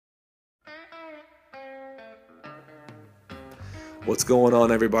What's going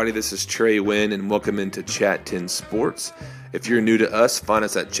on, everybody? This is Trey Wynn, and welcome into Chat 10 Sports. If you're new to us, find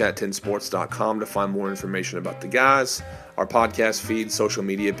us at chat10sports.com to find more information about the guys, our podcast feed, social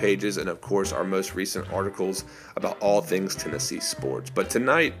media pages, and of course, our most recent articles about all things Tennessee sports. But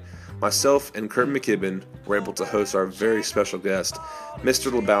tonight, myself and Kurt McKibben were able to host our very special guest,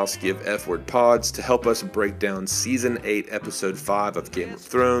 Mr. Lebowski of F-Word Pods, to help us break down Season 8, Episode 5 of Game of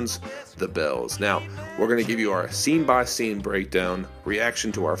Thrones, The Bells. Now, we're going to give you our scene-by-scene breakdown,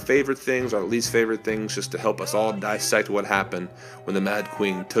 reaction to our favorite things, our least favorite things, just to help us all dissect what happened when the Mad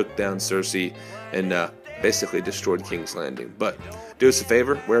Queen took down Cersei and basically destroyed King's Landing. But do us a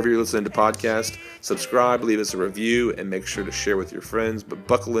favor, wherever you're listening to podcasts, subscribe, leave us a review, and make sure to share with your friends. But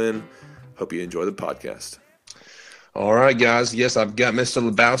buckle in. Hope you enjoy the podcast. All right, guys. Yes, I've got Mr.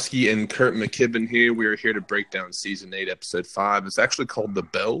 Lebowski and Kurt McKibben here. We are here to break down Season 8, Episode 5. It's actually called The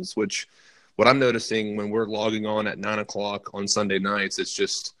Bells, which what I'm noticing when we're logging on at 9 o'clock on Sunday nights, it's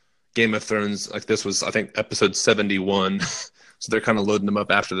just Game of Thrones. Like this was, I think, Episode 71. So they're kind of loading them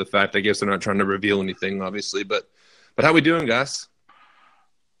up after the fact. I guess they're not trying to reveal anything, obviously. But how we doing, guys?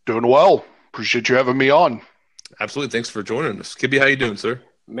 Doing well. Appreciate you having me on. Absolutely. Thanks for joining us. Kibby, how you doing, sir?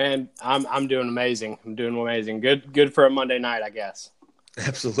 Man, I'm doing amazing. I'm doing amazing. Good for a Monday night, I guess.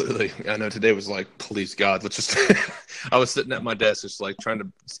 Absolutely. I know today was like, please God, let's just I was sitting at my desk just like trying to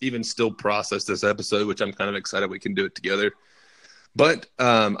even still process this episode, which I'm kind of excited we can do it together. But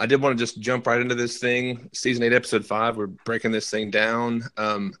I did want to just jump right into this thing. Season 8, Episode 5, we're breaking this thing down.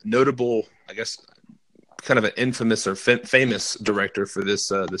 Notable, I guess, kind of an infamous or famous director for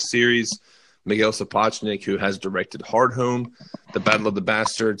this series, Miguel Sapochnik, who has directed Hardhome, The Battle of the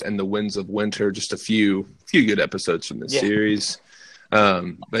Bastards, and The Winds of Winter, just a few good episodes from this series.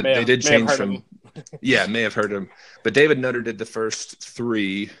 But they did change from – yeah, may have heard him. But David Nutter did the first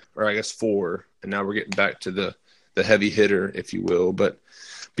 3, or I guess 4, and now we're getting back to the heavy hitter, if you will. But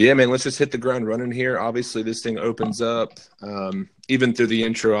yeah, man, let's just hit the ground running here. Obviously, this thing opens up. Even through the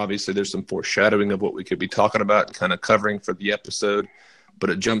intro, obviously, there's some foreshadowing of what we could be talking about and kind of covering for the episode. But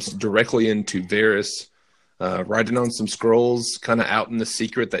it jumps directly into Varys writing on some scrolls, kind of out in the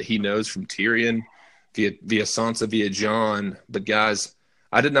secret that he knows from Tyrion via Sansa, via Jon. But guys,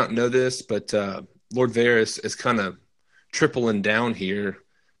 I did not know this, but Lord Varys is kind of tripling down here,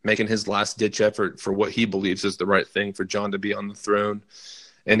 making his last-ditch effort for what he believes is the right thing for Jon to be on the throne.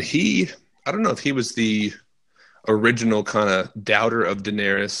 And I don't know if he was the original kind of doubter of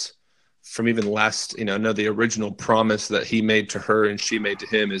Daenerys from even the original promise that he made to her and she made to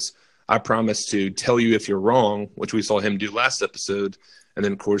him is, I promise to tell you if you're wrong, which we saw him do last episode. And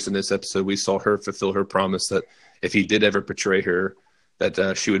then, of course, in this episode, we saw her fulfill her promise that if he did ever betray her,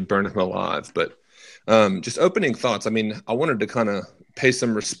 that she would burn him alive. But just opening thoughts. I mean, I wanted to kind of pay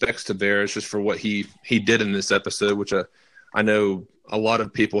some respects to Varys just for what he did in this episode, which I know a lot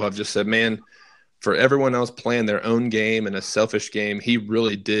of people have just said, man, for everyone else playing their own game and a selfish game, he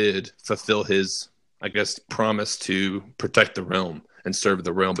really did fulfill his, I guess, promise to protect the realm and serve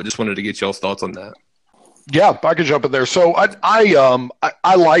the realm. But just wanted to get y'all's thoughts on that. Yeah, I could jump in there. So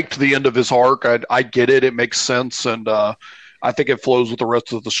I liked the end of his arc. I get it. It makes sense. And I think it flows with the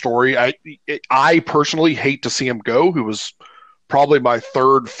rest of the story. I personally hate to see him go, who was probably my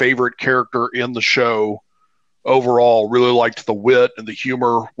third favorite character in the show overall. Really liked the wit and the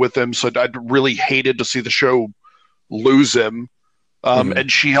humor with him. So I really hated to see the show lose him.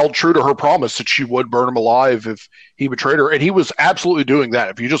 And she held true to her promise that she would burn him alive if he betrayed her. And he was absolutely doing that.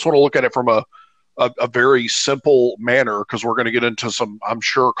 If you just want to look at it from a very simple manner, because we're going to get into some, I'm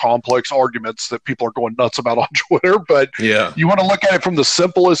sure, complex arguments that people are going nuts about on Twitter. But yeah, you want to look at it from the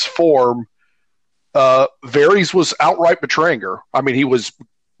simplest form. Varys was outright betraying her. I mean, he was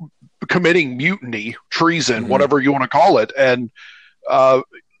committing mutiny, treason, whatever you want to call it. And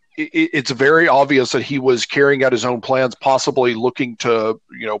it's very obvious that he was carrying out his own plans, possibly looking to,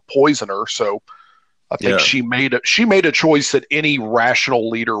 poison her. So I think she made a choice that any rational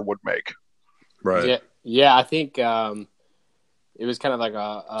leader would make. Right. Yeah. I think it was kind of like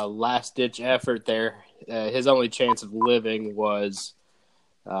a last-ditch effort there. His only chance of living was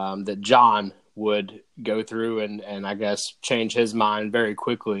that Jon would go through and I guess change his mind very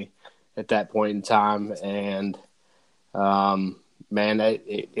quickly at that point in time. And man,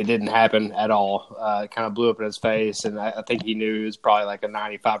 it didn't happen at all. It kind of blew up in his face, and I think he knew it was probably like a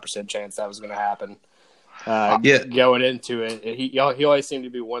 95% chance that was going to happen. Going into it, he always seemed to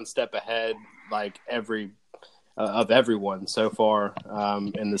be one step ahead, like of everyone so far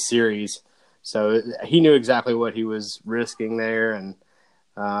in the series. So he knew exactly what he was risking there, and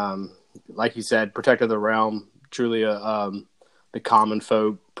like you said, protected the realm. Truly, the common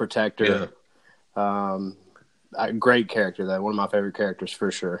folk protector. A great character, though. One of my favorite characters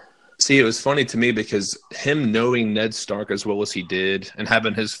for sure. See, it was funny to me because him knowing Ned Stark as well as he did and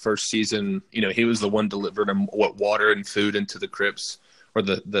having his first season, he was the one delivering him water and food into the crypts or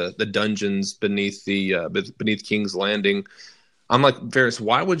the dungeons beneath beneath King's Landing. I'm like, Varys,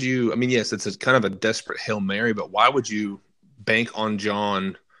 why would you? I mean, yes, it's kind of a desperate Hail Mary, but why would you bank on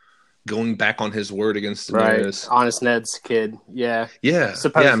Jon going back on his word against Daenerys? Right, honest Ned's kid, yeah,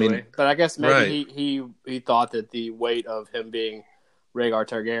 supposedly. Yeah, I mean, but I guess maybe he thought that the weight of him being Rhaegar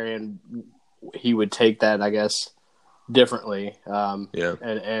Targaryen, he would take that, I guess, differently.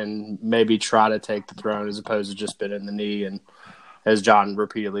 And maybe try to take the throne as opposed to just bending the knee. And as Jon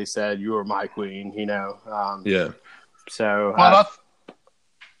repeatedly said, "You are my queen," So,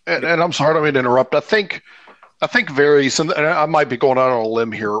 and I'm sorry, I don't mean to interrupt. I think Varys, and I might be going out on a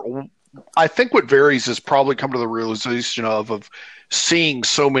limb here. I think what Varys has probably come to the realization of seeing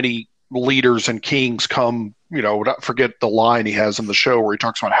so many leaders and kings come. Forget the line he has in the show where he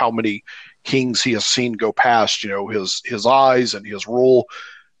talks about how many kings he has seen go past. His eyes and his rule.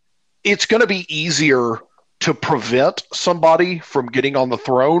 It's going to be easier to prevent somebody from getting on the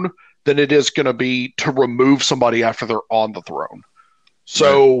throne than it is going to be to remove somebody after they're on the throne.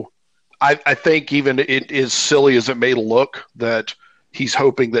 So I think even it is silly as it may look that he's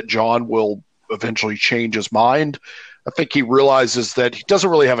hoping that Jon will eventually change his mind. I think he realizes that he doesn't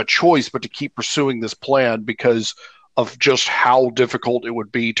really have a choice but to keep pursuing this plan because of just how difficult it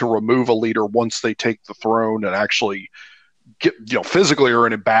would be to remove a leader once they take the throne and actually get, physically are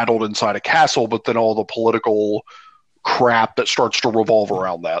embattled inside a castle, but then all the political crap that starts to revolve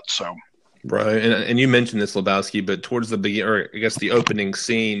around that. So, right. And you mentioned this, Lebowski, but towards the beginning, or I guess the opening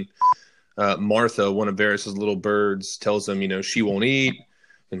scene, Martha, one of Varys' little birds, tells him, she won't eat.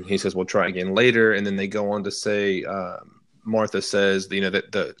 And he says, we'll try again later. And then they go on to say, Martha says,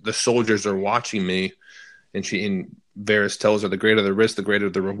 that the soldiers are watching me. And Varys tells her, the greater the risk, the greater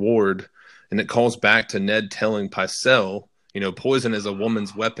the reward. And it calls back to Ned telling Pycelle, poison is a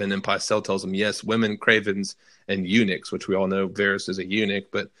woman's weapon. And Pycelle tells him, yes, women, cravens, and eunuchs, which we all know Varys is a eunuch.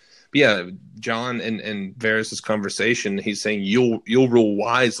 But yeah, Jon and Varys' conversation, he's saying, you'll rule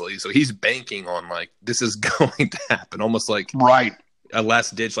wisely. So he's banking on, this is going to happen. Almost like a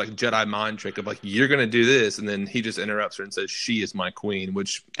last ditch, Jedi mind trick of you're going to do this. And then he just interrupts her and says, she is my queen,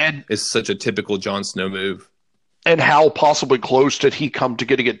 which is such a typical Jon Snow move. And how possibly close did he come to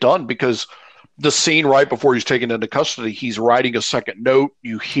getting it done? Because the scene right before he's taken into custody, he's writing a second note.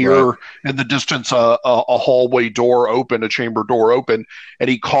 You hear in the distance a hallway door open, a chamber door open, and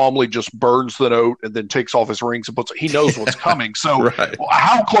he calmly just burns the note and then takes off his rings and puts it. He knows what's coming. So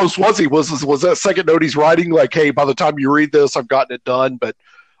how close was he? Was that second note he's writing hey, by the time you read this, I've gotten it done? But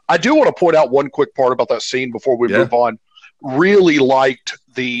I do want to point out one quick part about that scene before we move on. Really liked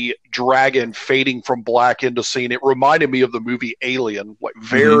the dragon fading from black into scene. It reminded me of the movie Alien,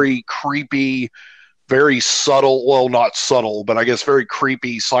 very creepy, very subtle. Well, not subtle, but I guess very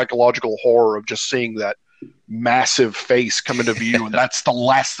creepy psychological horror of just seeing that massive face come into view, and that's the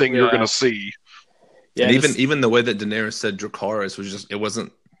last thing you're going to see. Yeah, and even the way that Daenerys said Dracarys was just, it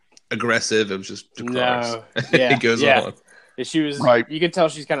wasn't aggressive. It was just Dracarys. No. Yeah. It goes on. She was, you can tell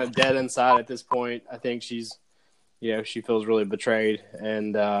she's kind of dead inside at this point. I think she's, she feels really betrayed.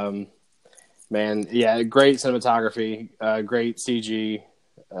 And, great cinematography, great CG,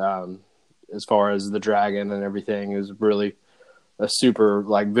 as far as the dragon and everything. It was really a super,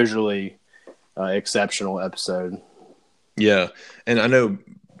 visually exceptional episode. Yeah. And I know,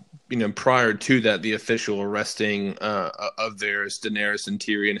 prior to that, the official arresting of Daenerys and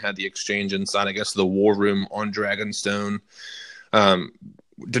Tyrion had the exchange inside, I guess, the war room on Dragonstone.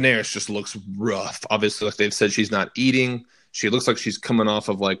 Daenerys just looks rough. Obviously, they've said, she's not eating. She looks like she's coming off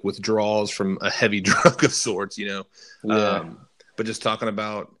of withdrawals from a heavy drug of sorts, But just talking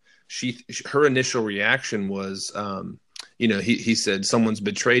about her initial reaction was, he said someone's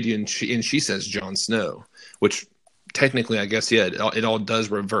betrayed you, and she says Jon Snow, which technically, I guess, it all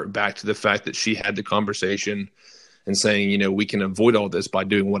does revert back to the fact that she had the conversation and saying, we can avoid all this by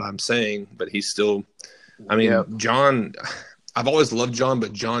doing what I'm saying. But he's still, Jon. I've always loved Jon,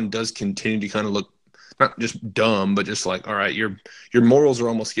 but Jon does continue to kind of look not just dumb, but just all right, your morals are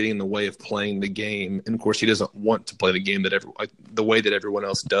almost getting in the way of playing the game. And of course, he doesn't want to play the game the way that everyone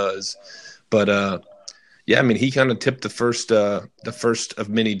else does. But he kind of tipped the first of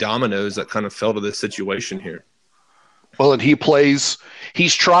many dominoes that kind of fell to this situation here. Well, and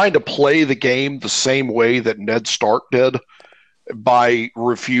he's trying to play the game the same way that Ned Stark did, by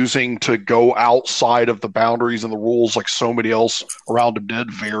refusing to go outside of the boundaries and the rules like so many else around him did,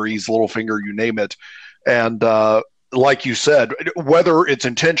 Varys, Littlefinger, you name it. And like you said, whether it's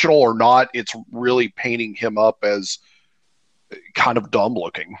intentional or not, it's really painting him up as kind of dumb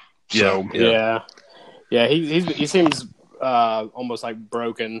looking. So yeah. He seems almost like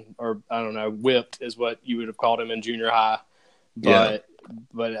broken, or I don't know, whipped is what you would have called him in junior high. But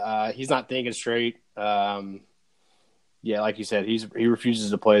he's not thinking straight. Like you said, he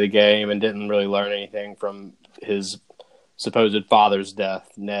refuses to play the game and didn't really learn anything from his supposed father's death,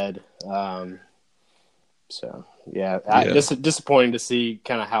 Ned. Disappointing to see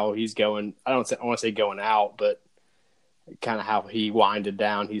kind of how he's going. I want to say going out, but kind of how he winded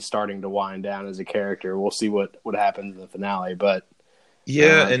down. He's starting to wind down as a character. We'll see what happens in the finale, but.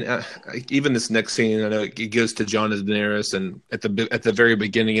 And even this next scene, I know it goes to Jon and Daenerys, and at the very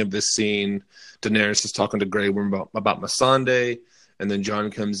beginning of this scene, Daenerys is talking to Grey Worm about Missandei, and then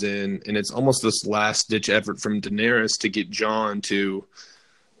Jon comes in, and it's almost this last-ditch effort from Daenerys to get Jon to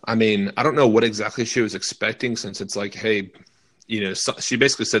 – I mean, I don't know what exactly she was expecting, since it's like, hey, she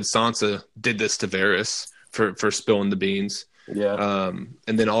basically said Sansa did this to Varys for spilling the beans. Yeah.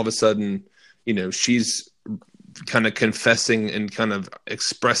 And then all of a sudden, she's – kind of confessing and kind of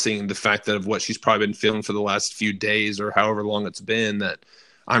expressing the fact that of what she's probably been feeling for the last few days or however long it's been, that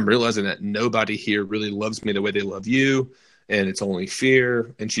I'm realizing that nobody here really loves me the way they love you, and it's only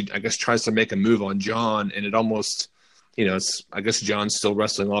fear. And she, I guess, tries to make a move on Jon, and it almost, it's, I guess Jon's still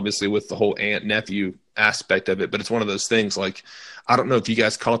wrestling obviously with the whole aunt-nephew aspect of it, but it's one of those things, like, I don't know if you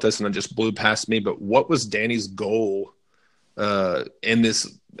guys caught this and it just blew past me, but what was Dany's goal in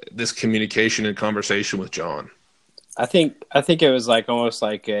this communication and conversation with Jon? I think it was like almost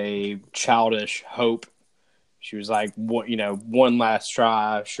like a childish hope. She was like, one last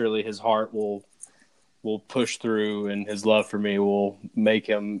try. Surely his heart will push through, and his love for me will make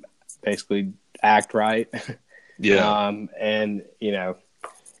him basically act right. Yeah. And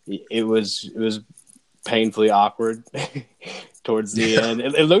it was painfully awkward towards the end.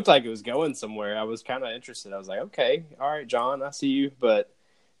 It looked like it was going somewhere. I was kind of interested. I was like, okay, all right, Jon, I see you. But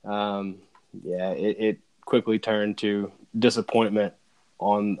it quickly turned to disappointment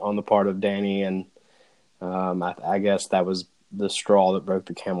on the part of Dany, and I guess that was the straw that broke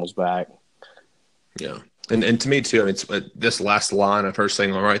the camel's back. Yeah, and to me too. I mean, it's this last line of her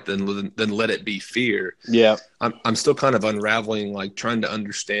saying, "All right, then let it be fear." Yeah, I'm still kind of unraveling, like trying to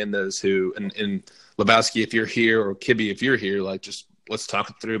understand those who and Lebowski, if you're here, or Kibby, if you're here, like just let's talk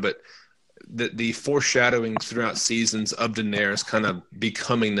it through. But the foreshadowing throughout seasons of Daenerys kind of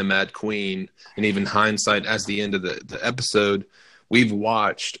becoming the Mad Queen, and even hindsight as the end of the episode, we've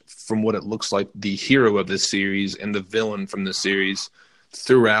watched from what it looks like the hero of this series and the villain from this series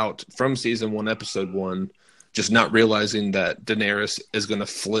throughout from season 1, episode 1, just not realizing that Daenerys is going to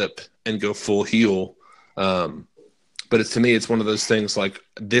flip and go full heel. But to me, it's one of those things like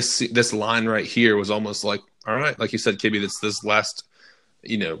this line right here was almost like, all right, like you said, Kibby, this last,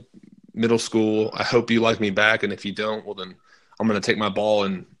 middle school, I hope you like me back, and if you don't, well then I'm going to take my ball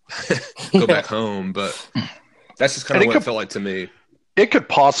and go back home. But that's just kind of what it felt like to me. It could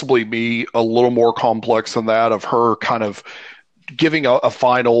possibly be a little more complex than that, of her kind of giving a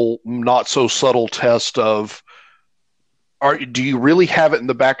final not so subtle test of, do you really have it in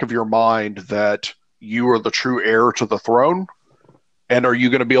the back of your mind that you are the true heir to the throne? And are you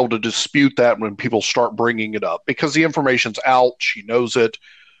going to be able to dispute that when people start bringing it up? Because the information's out, she knows it.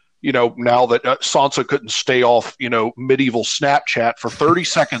 Now that Sansa couldn't stay off, medieval Snapchat for 30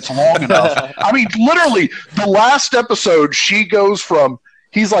 seconds long enough. I mean, literally, the last episode, she goes from,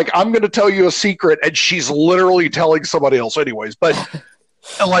 he's like, I'm going to tell you a secret, and she's literally telling somebody else anyways. But,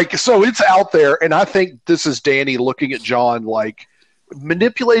 so it's out there, and I think this is Dany looking at Jon, like,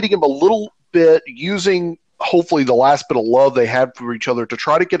 manipulating him a little bit, using, hopefully, the last bit of love they had for each other to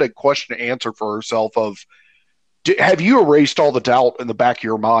try to get a question to answer for herself of, have you erased all the doubt in the back of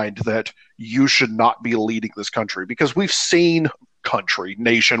your mind that you should not be leading this country? Because we've seen country,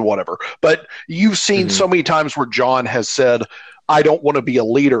 nation, whatever, but you've seen so many times where Jon has said, I don't want to be a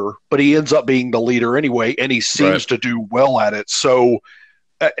leader, but he ends up being the leader anyway, and he seems to do well at it. So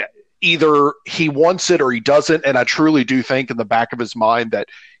either he wants it or he doesn't, and I truly do think in the back of his mind that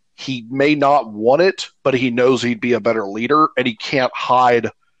he may not want it, but he knows he'd be a better leader, and he can't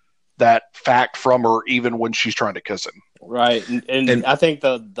hide that fact from her even when she's trying to kiss him. Right. And I think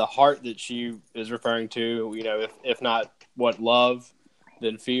the heart that she is referring to, if not what love,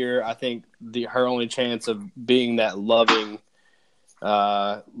 then fear. I think her only chance of being that loving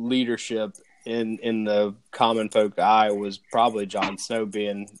leadership in the common folk eye was probably Jon Snow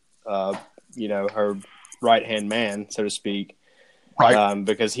being her right hand man, so to speak. Right.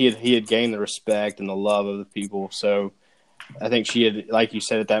 Because he had gained the respect and the love of the people. So I think she had, like you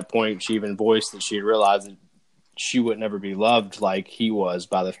said, at that point, she even voiced that she had realized that she would never be loved like he was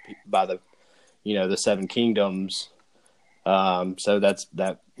by the the Seven Kingdoms. So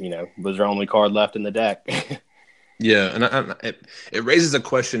that was her only card left in the deck. Yeah, and it raises a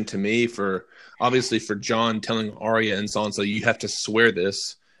question to me for Jon telling Arya and Sansa, you have to swear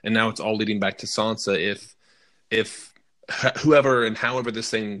this, and now it's all leading back to Sansa. If whoever and however this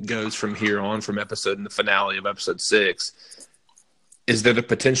thing goes from here on, from the finale of episode 6, is there the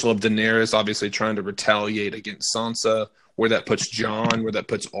potential of Daenerys obviously trying to retaliate against Sansa, where that puts Jon, where that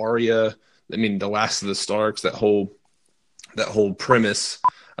puts Arya? I mean, the last of the Starks, that whole premise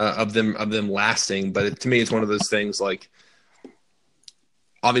of them lasting. But to me, it's one of those things, like,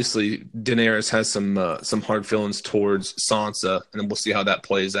 obviously Daenerys has some hard feelings towards Sansa, and then we'll see how that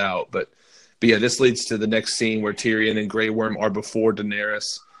plays out. But yeah, this leads to the next scene where Tyrion and Grey Worm are before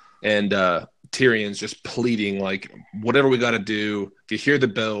Daenerys, and Tyrion's just pleading, like, whatever we got to do, if you hear the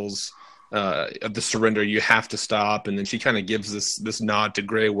bells of the surrender, you have to stop. And then she kind of gives this nod to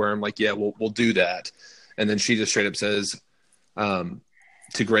Grey Worm, like, yeah, we'll do that. And then she just straight up says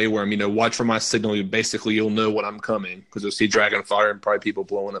to Grey Worm, watch for my signal. Basically, you'll know when I'm coming, because you'll see dragon fire and probably people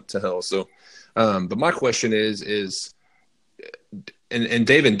blowing up to hell. So, but my question is, and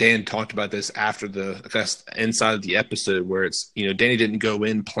Dave and Dan talked about this after the inside of the episode, where it's, Dany didn't go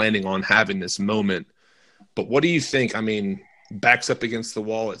in planning on having this moment. But what do you think? I mean, backs up against the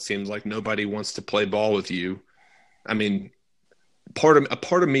wall, it seems like nobody wants to play ball with you. I mean, a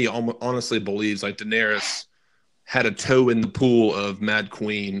part of me honestly believes, like, Daenerys had a toe in the pool of Mad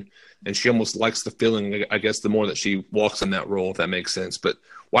Queen, and she almost likes the feeling, I guess, the more that she walks in that role, if that makes sense. But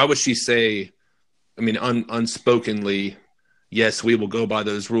why would she say, I mean, unspokenly, yes, we will go by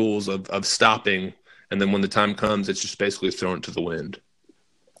those rules of stopping, and then when the time comes, it's just basically thrown to the wind?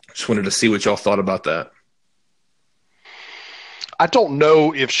 Just wanted to see what y'all thought about that. I don't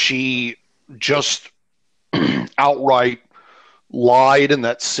know if she just outright lied in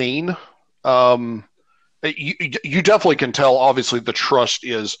that scene. You definitely can tell, obviously, the trust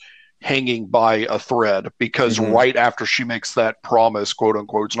is hanging by a thread, because right after she makes that promise, quote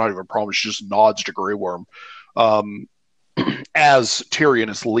unquote, it's not even a promise, she just nods to Grey Worm. As Tyrion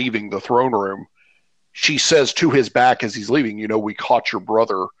is leaving the throne room, she says to his back as he's leaving, we caught your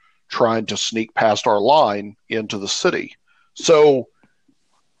brother trying to sneak past our line into the city. So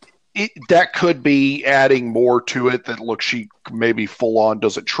that could be adding more to it, that, look, she maybe full on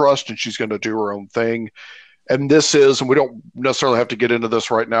doesn't trust and she's going to do her own thing. And this is, and we don't necessarily have to get into this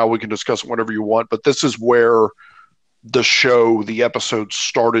right now, we can discuss it whenever you want, but this is where the episode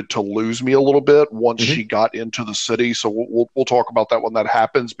started to lose me a little bit once she got into the city. So we'll talk about that when that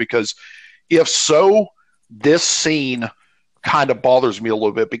happens, because if so, this scene kind of bothers me a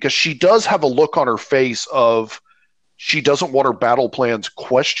little bit, because she does have a look on her face of, she doesn't want her battle plans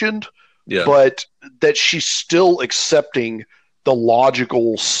questioned, but that she's still accepting the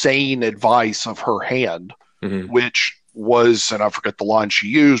logical, sane advice of her hand, which was, and I forget the line she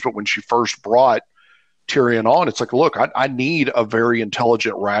used, but when she first brought Tyrion on, it's like, look, I need a very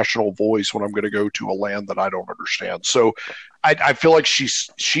intelligent, rational voice when I'm going to go to a land that I don't understand. So I feel like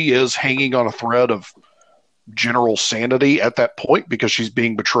she is hanging on a thread of general sanity at that point, because she's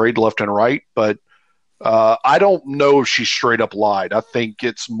being betrayed left and right. But I don't know if she straight up lied. I think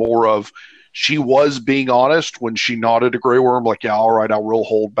it's more of, she was being honest when she nodded to Grey Worm, like, yeah, all right, I will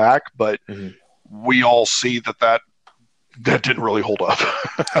hold back. But we all see that didn't really hold up.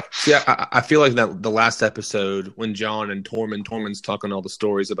 Yeah, I feel like that the last episode, when Jon and Tormund's talking all the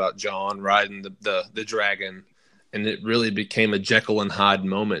stories about Jon riding the dragon, and it really became a Jekyll and Hyde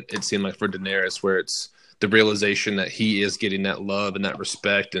moment, it seemed like, for Daenerys, where it's the realization that he is getting that love and that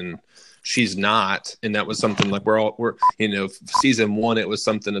respect, and she's not. And that was something like, we're season 1, it was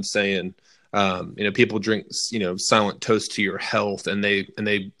something of saying, people drink, silent toast to your health, and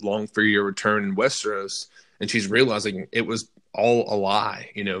they long for your return in Westeros. And she's realizing it was all a lie,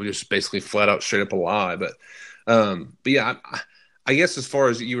 just basically flat out, straight up a lie. But yeah, I guess as far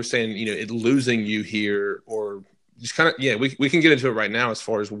as you were saying, it losing you here, or just kind of, yeah, we can get into it right now as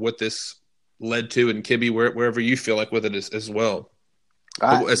far as what this led to, and Kibby, wherever you feel like with it as well.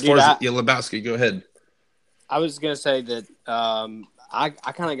 Lebowski, go ahead. I was going to say that I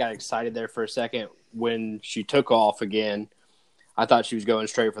kind of got excited there for a second when she took off again. I thought she was going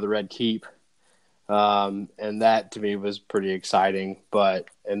straight for the Red Keep. And that to me was pretty exciting,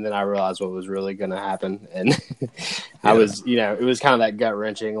 and then I realized what was really going to happen. And I was, it was kind of that gut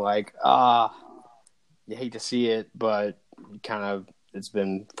wrenching, like, you hate to see it, but kind of, it's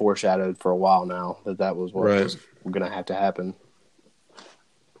been foreshadowed for a while now that was what was going to have to happen.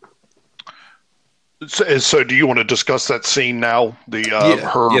 So do you want to discuss that scene now?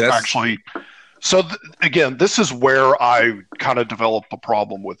 Actually So again, this is where I kind of developed a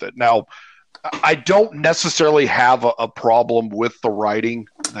problem with it. Now, I don't necessarily have a problem with the writing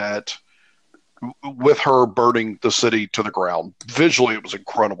that with her burning the city to the ground. Visually, it was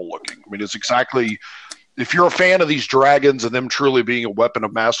incredible looking. I mean, it's exactly if you're a fan of these dragons and them truly being a weapon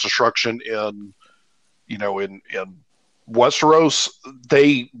of mass destruction in Westeros,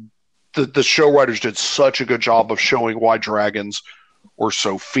 the show writers did such a good job of showing why dragons were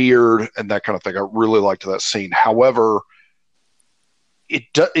so feared and that kind of thing. I really liked that scene. However,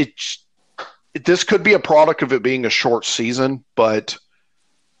 this could be a product of it being a short season, but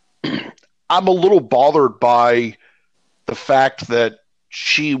I'm a little bothered by the fact that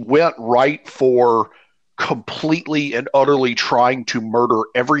she went right for completely and utterly trying to murder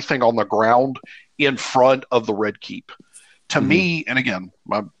everything on the ground in front of the Red Keep. To me, and again,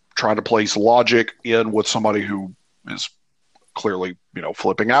 I'm trying to place logic in with somebody who is clearly,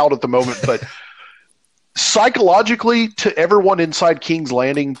 flipping out at the moment, but psychologically, to everyone inside King's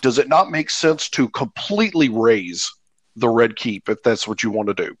Landing, does it not make sense to completely raise the Red Keep if that's what you want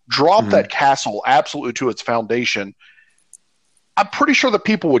to do? Drop that castle absolutely to its foundation. I'm pretty sure that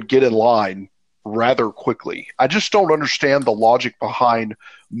people would get in line rather quickly. I just don't understand the logic behind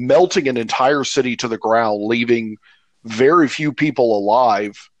melting an entire city to the ground, leaving very few people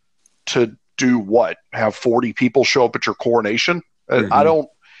alive to do what? Have 40 people show up at your coronation?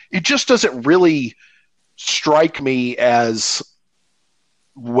 It just doesn't really strike me as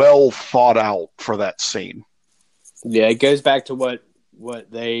well thought out for that scene. Yeah, it goes back to what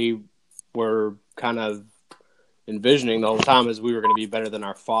they were kind of envisioning the whole time, is we were going to be better than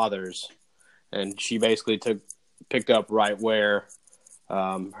our fathers. And she basically picked up right where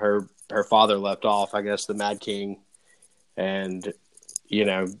her father left off, I guess, the Mad King. And, she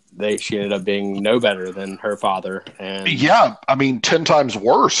ended up being no better than her father. And yeah, 10 times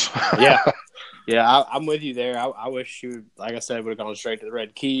worse. Yeah. Yeah, I'm with you there. I wish she would, like I said, would have gone straight to the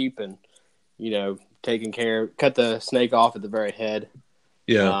Red Keep and, cut the snake off at the very head.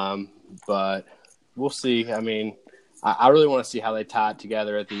 Yeah. But we'll see. I really want to see how they tie it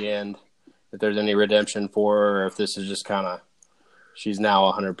together at the end, if there's any redemption for her, or if this is just kind of, she's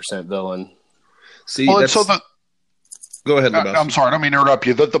now 100% villain. See, go ahead, Lebowski. I'm sorry, I don't mean to interrupt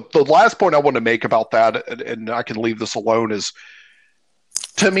you. The last point I want to make about that, and I can leave this alone, is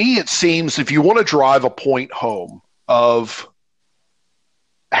to me it seems if you want to drive a point home of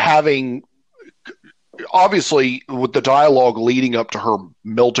having, obviously with the dialogue leading up to her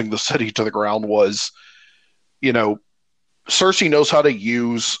melting the city to the ground was, Cersei knows how to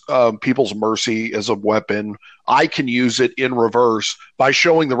use people's mercy as a weapon. I can use it in reverse by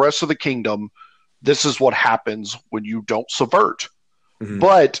showing the rest of the kingdom this is what happens when you don't subvert.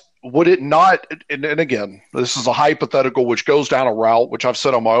 But would it not, and again, this is a hypothetical which goes down a route, which I've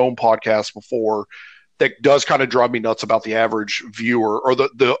said on my own podcast before, that does kind of drive me nuts about the average viewer or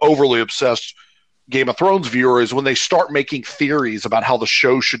the overly obsessed Game of Thrones viewer, is when they start making theories about how the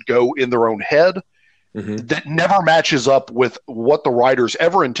show should go in their own head that never matches up with what the writers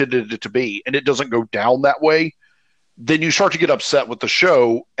ever intended it to be, and it doesn't go down that way, then you start to get upset with the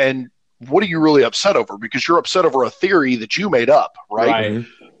show. And what are you really upset over? Because you're upset over a theory that you made up, right?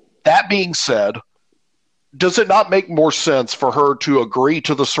 That being said, does it not make more sense for her to agree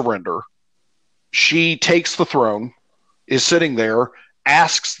to the surrender? She takes the throne, is sitting there,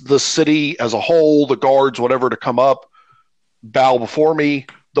 asks the city as a whole, the guards, whatever, to come up, bow before me.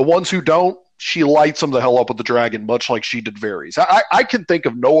 The ones who don't, she lights them the hell up with the dragon, much like she did Varys. I can think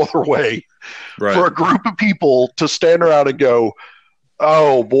of no other way for a group of people to stand around and go,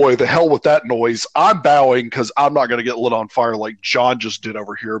 oh boy, the hell with that noise. I'm bowing because I'm not going to get lit on fire like John just did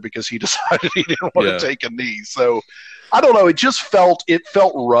over here because he decided he didn't want to take a knee. So I don't know. It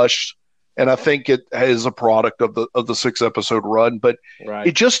felt rushed. And I think it is a product of the 6-episode run, but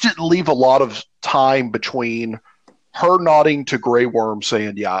it just didn't leave a lot of time between her nodding to Grey Worm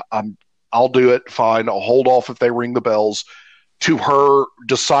saying, yeah, I'll do it. Fine. I'll hold off if they ring the bells, to her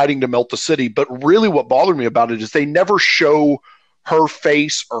deciding to melt the city. But really what bothered me about it is they never show her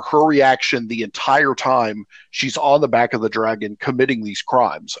face or her reaction the entire time she's on the back of the dragon committing these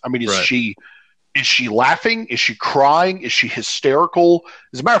crimes. Is she laughing? Is she crying? Is she hysterical?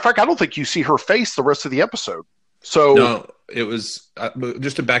 As a matter of fact, I don't think you see her face the rest of the episode. So no, it was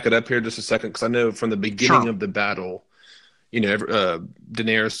just to back it up here just a second, because I know from the beginning of the battle,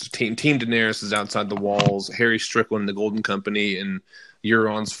 Daenerys team Daenerys is outside the walls. Harry Strickland, the Golden Company, and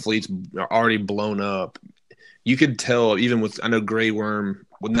Euron's fleets are already blown up. You could tell, even with, I know, Grey Worm,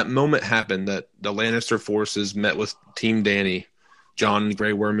 when that moment happened, that the Lannister forces met with Team Dany, Jon,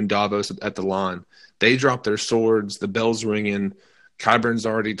 Grey Worm, and Davos at the lawn. They dropped their swords, the bell's ringing. Qyburn's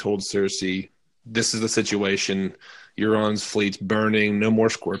already told Cersei, this is the situation. Euron's fleet's burning. No more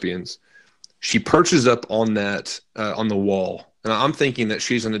scorpions. She perches up on that on the wall, and I'm thinking that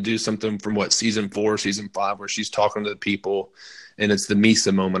she's going to do something from season 4, season 5, where she's talking to the people, and it's the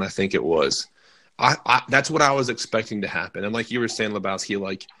Misa moment. I think it was. That's what I was expecting to happen. And like you were saying, Lebowski,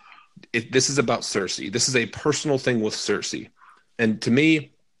 like this is about Cersei. This is a personal thing with Cersei, and to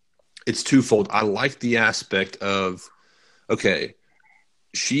me, it's twofold. I like the aspect of, okay,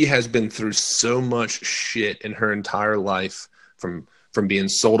 she has been through so much shit in her entire life, from being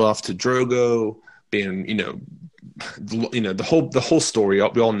sold off to Drogo, being the whole story.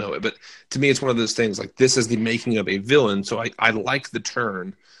 We all know it, but to me, it's one of those things. Like, this is the making of a villain. So I like the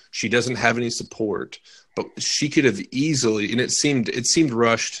turn. She doesn't have any support, but she could have easily. And it seemed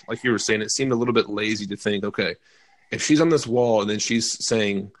rushed, like you were saying. It seemed a little bit lazy to think, okay, if she's on this wall and then she's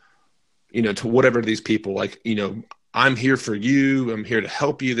saying, to whatever these people, like, I'm here for you. I'm here to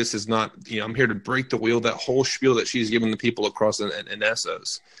help you. This is not, I'm here to break the wheel. That whole spiel that she's giving the people across in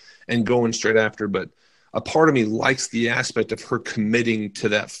Essos and going straight after. But a part of me likes the aspect of her committing to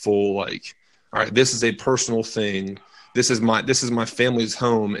that full, like, all right, this is a personal thing. This is my family's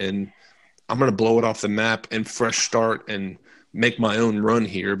home, and I'm going to blow it off the map and fresh start and make my own run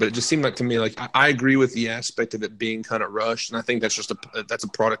here. But it just seemed like to me, like, I agree with the aspect of it being kind of rushed, and I think that's just that's a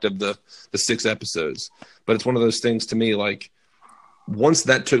product of the 6 episodes. But it's one of those things to me, like, once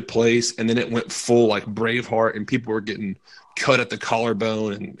that took place and then it went full like Braveheart and people were getting cut at the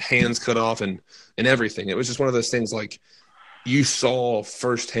collarbone and hands cut off and everything. It was just one of those things, like, you saw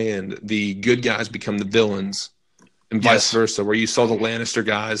firsthand the good guys become the villains and vice versa, where you saw the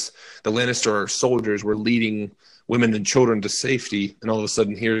Lannister soldiers were leading women and children to safety, and all of a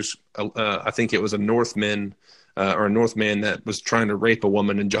sudden here's I think it was a Northman that was trying to rape a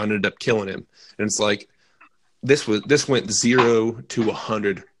woman, and Jon ended up killing him. And it's like this went 0 to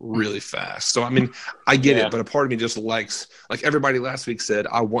 100 really fast. So I mean, I get it, but a part of me just likes, like everybody last week said,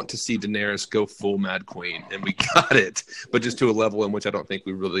 I want to see Daenerys go full Mad Queen, and we got it, but just to a level in which I don't think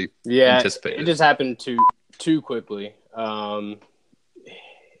we really anticipated. It just happened too quickly.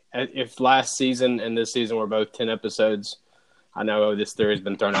 If last season and this season were both 10 episodes, I know this theory has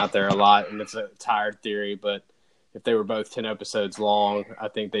been thrown out there a lot, and it's a tired theory, but if they were both 10 episodes long, I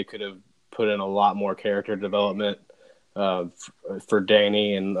think they could have put in a lot more character development for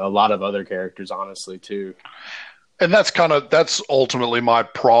Dany and a lot of other characters, honestly, too. And that's ultimately my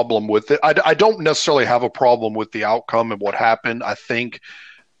problem with it. I don't necessarily have a problem with the outcome and what happened. I think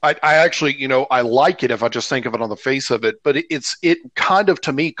I actually, I like it if I just think of it on the face of it, but it kind of,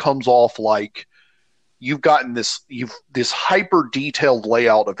 to me, comes off like you've gotten this hyper detailed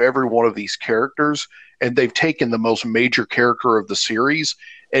layout of every one of these characters, and they've taken the most major character of the series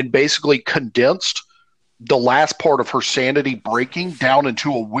and basically condensed the last part of her sanity breaking down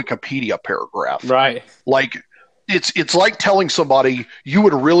into a Wikipedia paragraph. Right. Like, it's like telling somebody you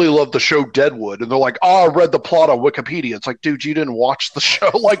would really love the show Deadwood, and they're like, "Oh, I read the plot on Wikipedia." It's like, dude, you didn't watch the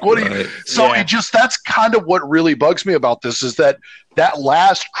show. Like, what do you? So that's kind of what really bugs me about this, is that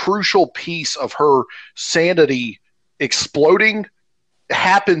last crucial piece of her sanity exploding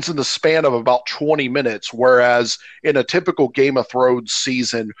happens in the span of about 20 minutes, whereas in a typical Game of Thrones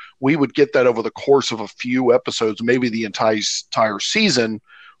season, we would get that over the course of a few episodes, maybe the entire season,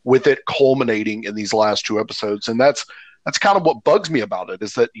 with it culminating in these last 2 episodes. And that's kind of what bugs me about it,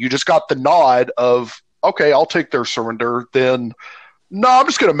 is that you just got the nod of, okay, I'll take their surrender. Then, no, I'm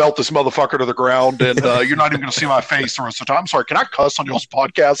just going to melt this motherfucker to the ground, and you're not even going to see my face the rest of the time. I'm sorry, can I cuss on y'all's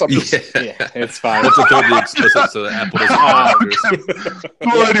podcast? Yeah, it's fine. That's a totally explicit, so Apple doesn't.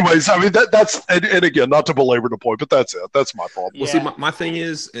 Well, anyways, I mean, that's and again, not to belabor the point, but that's it. That's my problem. Well, see, my thing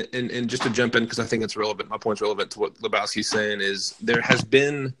is, and just to jump in, because I think it's relevant, my point's relevant to what Lebowski's saying, is there has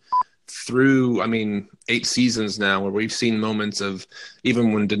been through, 8 seasons now, where we've seen moments of,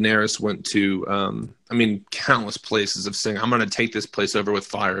 even when Daenerys went to, countless places of saying, I'm going to take this place over with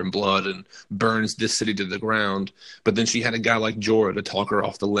fire and blood and burns this city to the ground. But then she had a guy like Jorah to talk her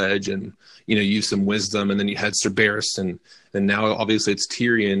off the ledge and, use some wisdom. And then you had Ser Barristan, and now obviously it's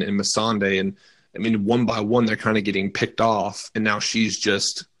Tyrion and Missandei. And one by one, they're kind of getting picked off. And now she's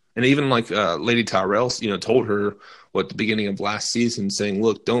just, and even like Lady Tyrell, told her at the beginning of last season, saying,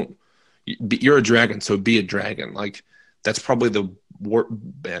 look, you're a dragon, so be a dragon. Like, that's probably the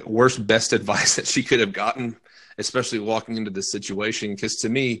worst, best advice that she could have gotten, especially walking into this situation. Because to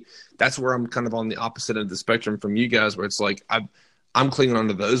me, that's where I'm kind of on the opposite end of the spectrum from you guys, where it's like I'm clinging on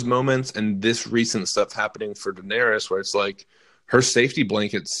to those moments, and this recent stuff happening for Daenerys, where it's like her safety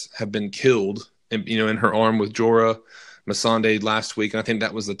blankets have been killed, and in her arm with Jorah. Missandei last week. And I think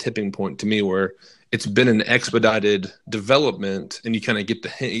that was the tipping point to me where it's been an expedited development, and you kind of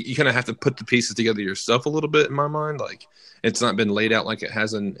you kind of have to put the pieces together yourself a little bit in my mind. Like, it's not been laid out like it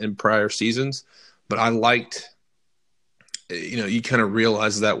has in prior seasons, but I liked, you kind of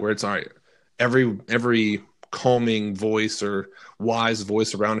realize that where it's all right. Every calming voice or wise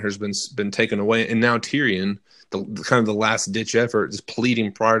voice around her has been taken away, and now Tyrion, the kind of the last ditch effort, is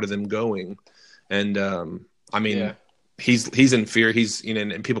pleading prior to them going, and he's in fear. He's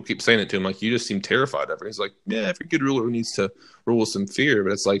and people keep saying it to him, like, you just seem terrified of her. He's like, yeah, every good ruler needs to rule with some fear,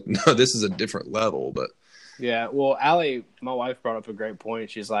 but it's like, no, this is a different level. But yeah, well, Allie, my wife, brought up a great point.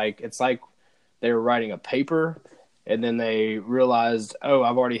 She's like, it's like they were writing a paper, and then they realized, oh,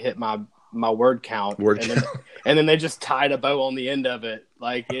 I've already hit my word count. And then they just tied a bow on the end of it.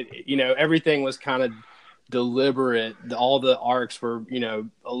 Like, everything was kind of deliberate. All the arcs were,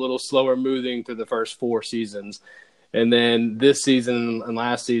 a little slower moving through the first 4 seasons. And then this season and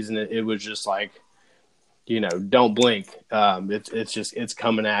last season, it was just like, don't blink. It's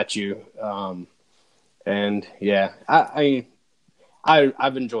coming at you. And yeah,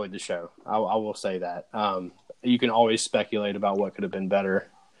 I've enjoyed the show. I will say that. You can always speculate about what could have been better,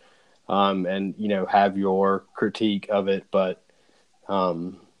 and have your critique of it. But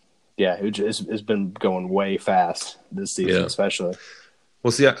yeah, it's been going way fast this season, especially.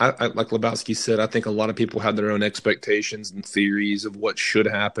 Well, see, I like Lebowski said, I think a lot of people have their own expectations and theories of what should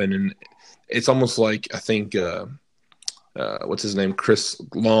happen, and it's almost like, I think what's his name, Chris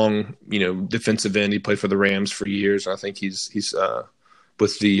Long, defensive end. He played for the Rams for years. I think he's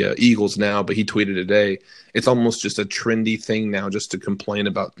with the Eagles now, but he tweeted today, it's almost just a trendy thing now just to complain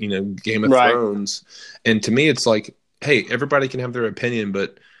about, Game of Thrones. And to me, it's like, hey, everybody can have their opinion,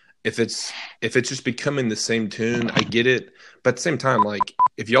 but if it's just becoming the same tune, I get it. But at the same time, like,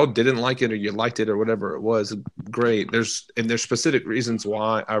 if y'all didn't like it or you liked it or whatever it was, great. There's specific reasons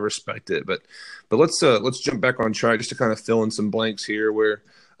why I respect it. But let's jump back on track just to kind of fill in some blanks here where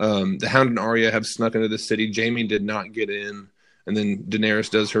the Hound and Arya have snuck into the city. Jaime did not get in. And then Daenerys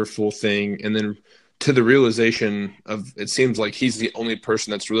does her full thing. And then to the realization of, it seems like he's the only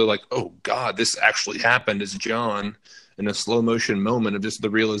person that's really like, oh, God, this actually happened, is Jon, in a slow motion moment of just the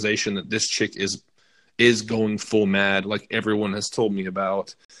realization that this chick is going full mad, like everyone has told me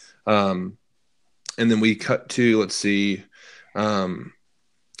about. And then we cut to, let's see, Jaime,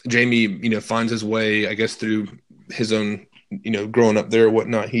 finds his way, I guess, through his own, growing up there or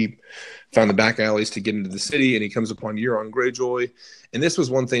whatnot. He found the back alleys to get into the city, and he comes upon Euron Greyjoy. And this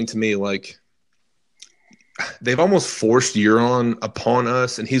was one thing to me, like, they've almost forced Euron upon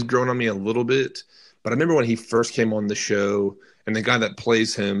us, and he's grown on me a little bit. But I remember when he first came on the show, and the guy that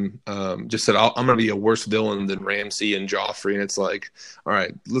plays him just said, I'm going to be a worse villain than Ramsay and Joffrey. And it's like, all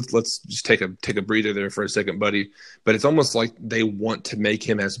right, let's just take a breather there for a second, buddy. But it's almost like they want to make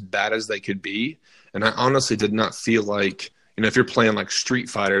him as bad as they could be. And I honestly did not feel like, if you're playing like Street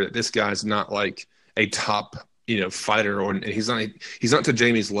Fighter, that this guy's not like a top, fighter, or he's not to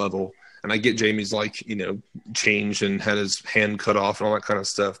Jaime's level. And I get Jaime's like, changed and had his hand cut off and all that kind of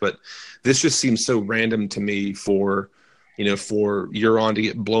stuff. But this just seems so random to me for Euron to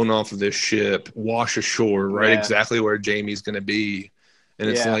get blown off of this ship, wash ashore, right exactly where Jaime's going to be. And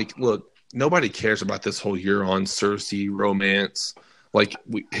it's like, look, nobody cares about this whole Euron Cersei romance. Like,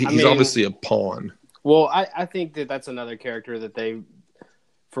 he's obviously a pawn. Well, I think that's another character that they,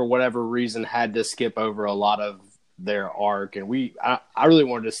 for whatever reason, had to skip over a lot of their arc. And I really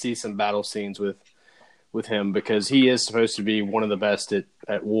wanted to see some battle scenes with him, because he is supposed to be one of the best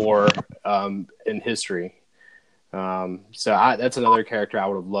at war in history. So that's another character I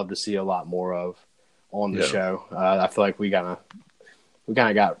would have loved to see a lot more of on the show. I feel like we kind of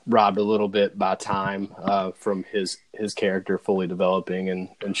got robbed a little bit by time from his character fully developing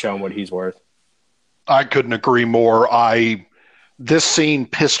and showing what he's worth. I couldn't agree more. This scene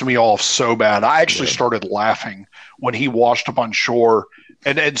pissed me off so bad. I actually started laughing when he washed up on shore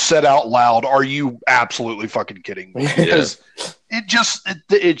and said out loud, "Are you absolutely fucking kidding me?" Because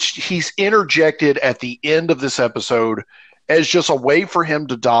he's interjected at the end of this episode as just a way for him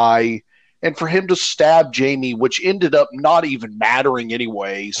to die and for him to stab Jaime, which ended up not even mattering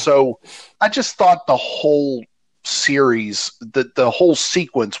anyway. So I just thought the whole series, the whole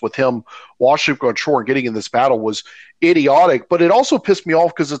sequence with him washing up on shore and getting in this battle was idiotic. But it also pissed me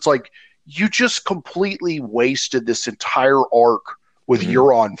off because it's like, you just completely wasted this entire arc with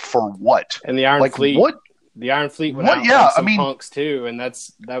Euron for what? And the Iron Fleet. What? The Iron Fleet went out some punks too, and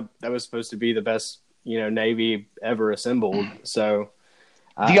that was supposed to be the best, navy ever assembled. So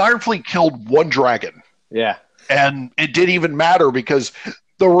the Iron Fleet killed one dragon. Yeah. And it didn't even matter because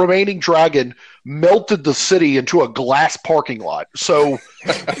the remaining dragon melted the city into a glass parking lot. So,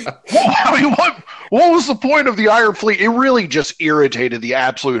 what was the point of the Iron Fleet? It really just irritated the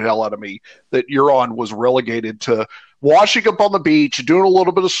absolute hell out of me that Euron was relegated to washing up on the beach, doing a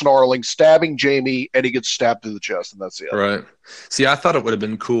little bit of snarling, stabbing Jaime, and he gets stabbed through the chest, and that's it. Right. See, I thought it would have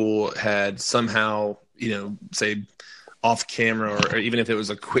been cool had somehow, say off camera, or even if it was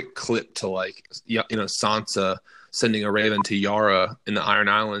a quick clip to Sansa sending a raven to Yara in the Iron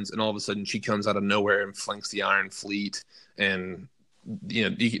Islands, and all of a sudden she comes out of nowhere and flanks the Iron Fleet. And,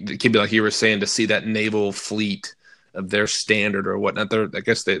 it could be like you were saying, to see that naval fleet of their standard or whatnot. I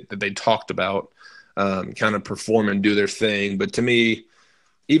guess that they talked about kind of perform and do their thing. But to me,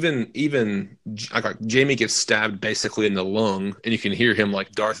 even like Jaime gets stabbed basically in the lung, and you can hear him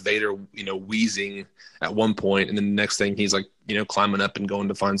like Darth Vader, wheezing at one point, and then the next thing he's like, climbing up and going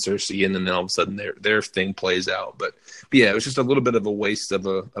to find Cersei, and then all of a sudden their thing plays out. But yeah, it was just a little bit of a waste of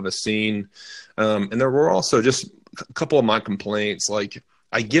a scene. And there were also just a couple of my complaints. Like,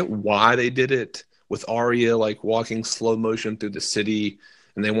 I get why they did it with Arya, like walking slow motion through the city,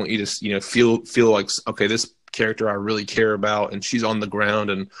 and they want you to feel like, okay, this character I really care about, and she's on the ground,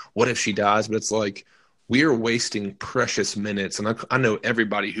 and what if she dies? But it's like, we are wasting precious minutes. And I know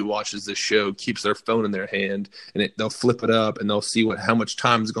everybody who watches this show keeps their phone in their hand, and they'll flip it up and they'll see how much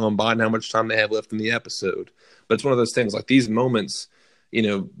time's gone by and how much time they have left in the episode. But it's one of those things, like, these moments,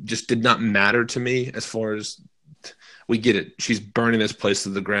 just did not matter to me. As far as, we get it, she's burning this place to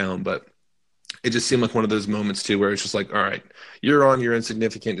the ground, but it just seemed like one of those moments too, where it's just like, all right, you're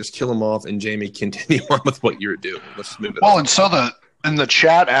insignificant, just kill him off, and Jaime, continue on with what you're doing. Let's just move it on. Well, and so in the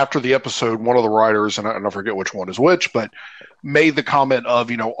chat after the episode, one of the writers, and I forget which one is which, but made the comment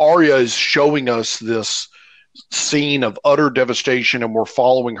of, Arya is showing us this scene of utter devastation, and we're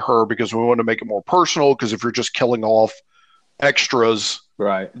following her because we want to make it more personal, because if you're just killing off extras,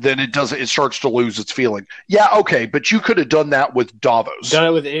 right, then it starts to lose its feeling. Yeah, okay, but you could have done that with Davos. Done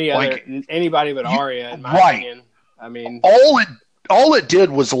it with anybody but Arya, in my opinion. I mean, all it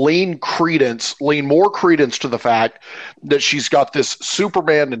did was lean more credence to the fact that she's got this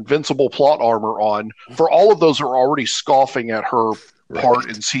Superman invincible plot armor on. For all of those who are already scoffing at her part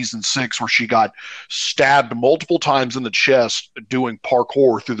in season 6, where she got stabbed multiple times in the chest doing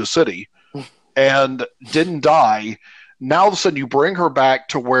parkour through the city and didn't die. Now all of a sudden you bring her back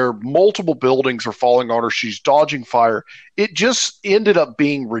to where multiple buildings are falling on her. She's dodging fire. It just ended up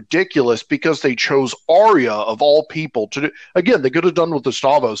being ridiculous because they chose Arya, of all people, to do. Again, they could have done with the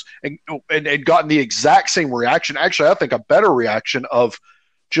Davos and gotten the exact same reaction. Actually, I think a better reaction of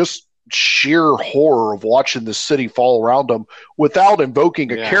just sheer horror of watching the city fall around them without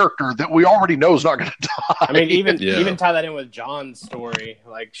invoking a character that we already know is not going to die. I mean, even tie that in with Jon's story,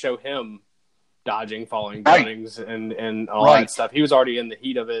 like show him dodging falling buildings and all that stuff. He was already in the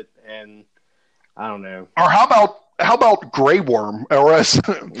heat of it, and I don't know. Or how about Grey Worm, or as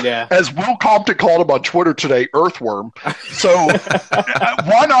Will Compton called him on Twitter today, Earthworm. So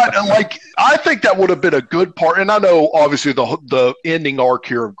why not? Like, I think that would have been a good part. And I know obviously the ending arc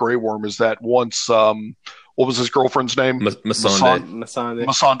here of Grey Worm is that once what was his girlfriend's name?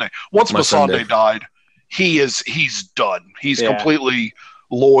 Missandei. Once Missandei died, he's done. He's completely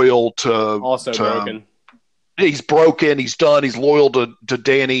loyal to broken. He's broken. He's done. He's loyal to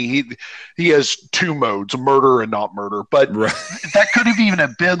Dany. He has two modes: murder and not murder. But that could have even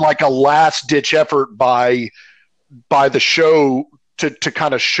have been like a last ditch effort by the show to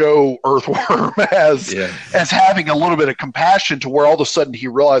kind of show Earthworm as having a little bit of compassion, to where all of a sudden he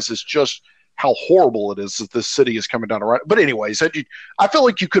realizes just how horrible it is that this city is coming down around. But anyways, I feel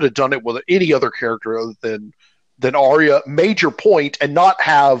like you could have done it with any other character other than Arya. Major point, and not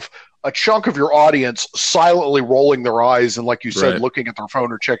have a chunk of your audience silently rolling their eyes and, like you said, looking at their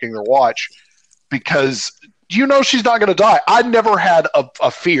phone or checking their watch, because she's not going to die. I never had a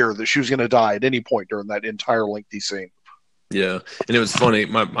fear that she was going to die at any point during that entire lengthy scene. Yeah, and it was funny.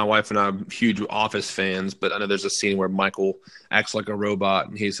 My wife and I are huge Office fans, but I know there's a scene where Michael acts like a robot,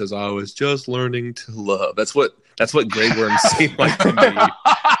 and he says, "I was just learning to love." That's what Grey Worm seemed like to me.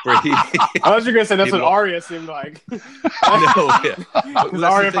 I was just gonna say that's what Arya seemed like. Arya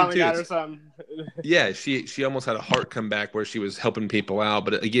finally got her something. Yeah, she almost had a heart come back where she was helping people out.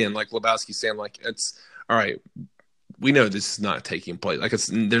 But again, like Lebowski's saying, like, it's all right. We know this is not taking place. Like,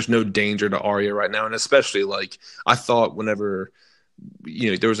 there's no danger to Arya right now, and especially, like, I thought whenever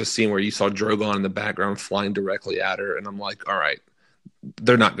there was a scene where you saw Drogon in the background flying directly at her, and I'm like, all right,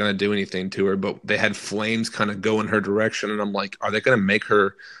 they're not going to do anything to her, but they had flames kind of go in her direction, and I'm like, are they going to make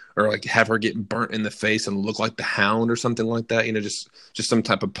her, or like have her get burnt in the face and look like the Hound or something like that? Just some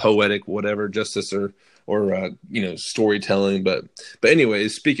type of poetic whatever justice or storytelling. But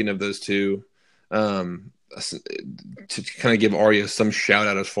anyways, speaking of those two, to kind of give Arya some shout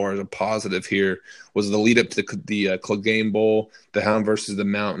out as far as a positive here was the lead up to the Clegane Bowl, the Hound versus the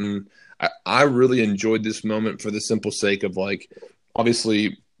Mountain. I really enjoyed this moment for the simple sake of, like,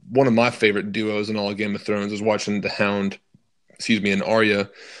 obviously one of my favorite duos in all of Game of Thrones is watching the Hound, and Arya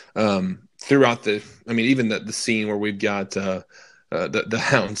throughout even the scene where we've got the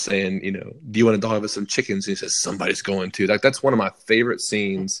Hound saying, do you want to dog with some chickens? And he says, somebody's going to. Like, that's one of my favorite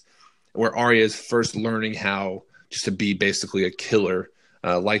scenes where Arya is first learning how just to be basically a killer,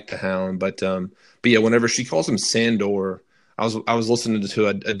 like the Hound. But yeah, whenever she calls him Sandor, I was listening to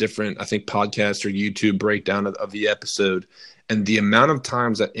a different, I think, podcast or YouTube breakdown of the episode, and the amount of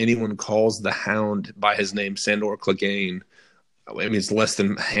times that anyone calls the Hound by his name, Sandor Clegane, I mean, it's less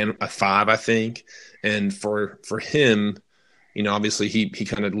than 5, I think. And for him, obviously he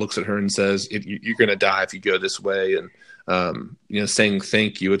kind of looks at her and says, you're going to die if you go this way. And, saying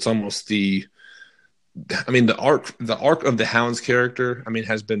thank you. It's almost the arc of the Hound's character,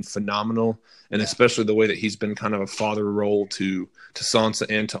 has been phenomenal. And especially the way that he's been kind of a father role to Sansa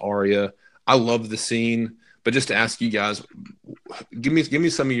and to Arya. I love the scene, but just to ask you guys, give me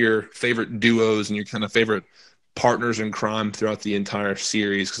some of your favorite duos and your kind of favorite partners in crime throughout the entire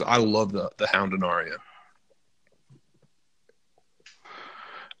series, because I love the Hound and Arya.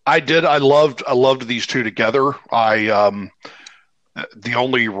 I did. I loved these two together. The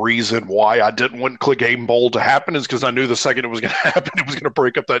only reason why I didn't want Clegane Bowl to happen is because I knew the second it was going to happen, it was going to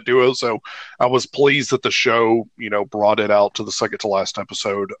break up that duo. So I was pleased that the show, brought it out to the second to last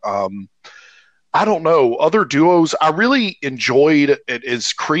episode. I don't know. Other duos, I really enjoyed it.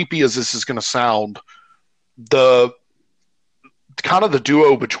 As creepy as this is going to sound, the kind of the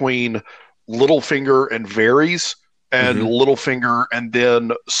duo between Littlefinger and Varys, and Littlefinger and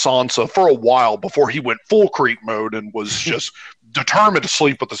then Sansa for a while before he went full creep mode and was just determined to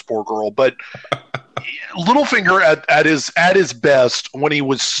sleep with this poor girl. But Littlefinger at his best, when he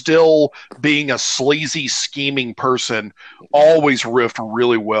was still being a sleazy, scheming person, always riffed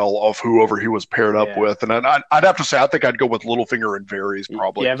really well off whoever he was paired up with. And I'd have to say, I think I'd go with Littlefinger and Varys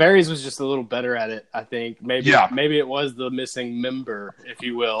probably. Yeah, Varys was just a little better at it, I think. Maybe it was the missing member, if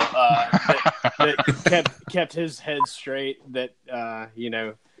you will, that kept his head straight. That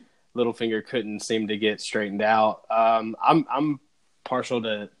Littlefinger couldn't seem to get straightened out. I'm partial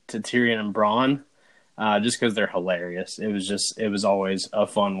to Tyrion and Bronn. Just because they're hilarious. It was always a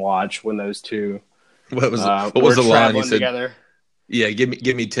fun watch when those two. What was the line he said? Together. Yeah,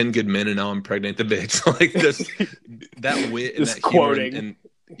 give me 10 good men and I'll impregnate the bitch. Like this, that wit and that quoting.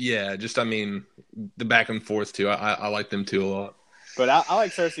 Humor and the back and forth too. I like them too a lot. But I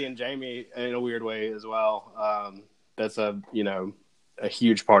like Cersei and Jaime in a weird way as well. That's a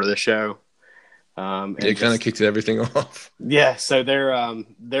huge part of the show. It kind of kicked everything off. Yeah, so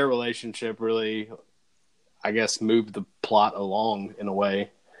their relationship really, I guess, moved the plot along in a way.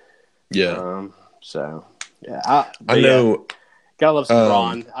 Yeah. I know. Gotta love some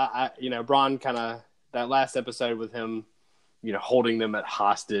Bronn. Bronn kind of that last episode with him, holding them at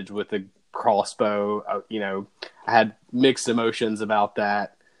hostage with the crossbow. I had mixed emotions about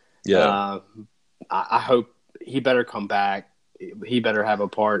that. Yeah. I hope he better come back. He better have a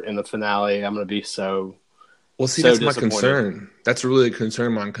part in the finale. I'm going to be so. Well, see, that's my concern. That's really a concern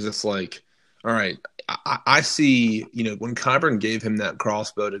of mine, because it's like, all right, I see, when Qyburn gave him that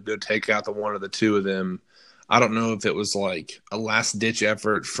crossbow to go take out the one of the two of them, I don't know if it was like a last-ditch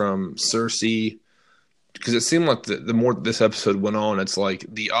effort from Cersei, because it seemed like the more this episode went on, it's like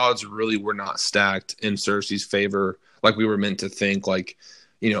the odds really were not stacked in Cersei's favor, like we were meant to think. Like,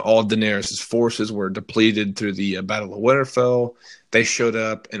 all of Daenerys' forces were depleted through the Battle of Winterfell. They showed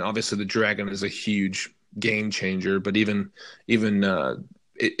up, and obviously the dragon is a huge game changer, but even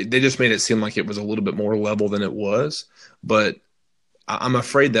they just made it seem like it was a little bit more level than it was. But I'm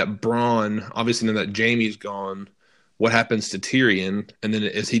afraid that Bronn, obviously now that Jaime's gone, what happens to Tyrion? And then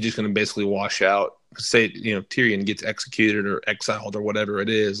is he just going to basically wash out? Say, Tyrion gets executed or exiled or whatever it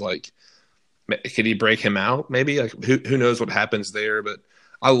is. Like, could he break him out? Maybe. Like, who knows what happens there? But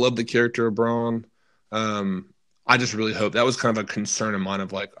I love the character of Bronn. I just really hope that was kind of a concern of mine.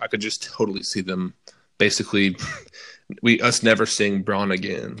 Of like, I could just totally see them basically us never seeing Bronn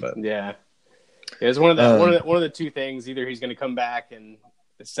again. But yeah. It's one of the two things. Either he's going to come back and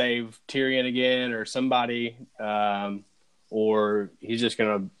save Tyrion again, or somebody, or he's just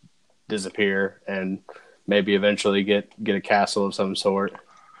going to disappear and maybe eventually get a castle of some sort.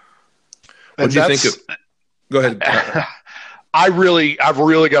 What do you think? Go ahead. I've really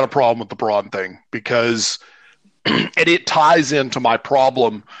got a problem with the Bronn thing, because and it ties into my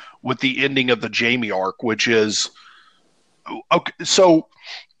problem with the ending of the Jaime arc, which is okay. So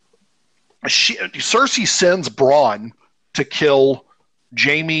Cersei sends Bronn to kill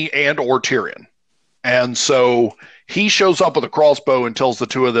Jaime and or Tyrion, and so he shows up with a crossbow and tells the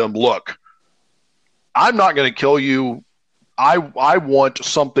two of them, "Look, I'm not going to kill you. I want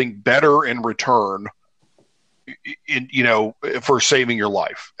something better in return." For saving your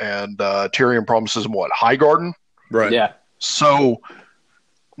life. And Tyrion promises him what? Highgarden? Right. Yeah. So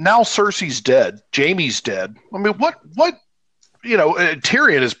now Cersei's dead. Jaime's dead. I mean, what?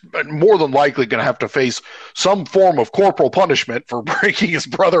 Tyrion is more than likely going to have to face some form of corporal punishment for breaking his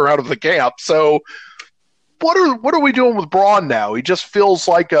brother out of the camp. So what are we doing with Bronn now? He just feels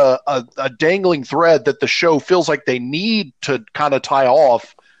like a dangling thread that the show feels like they need to kind of tie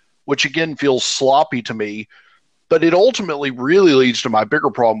off, which again feels sloppy to me. But it ultimately really leads to my bigger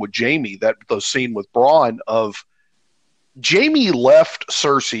problem with Jaime, the scene with Bronn of Jaime left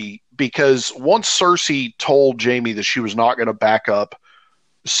Cersei because once Cersei told Jaime that she was not going to back up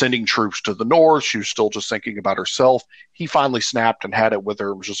sending troops to the north, she was still just thinking about herself, he finally snapped and had it with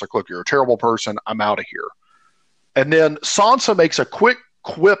her and was just like, look, you're a terrible person. I'm out of here. And then Sansa makes a quick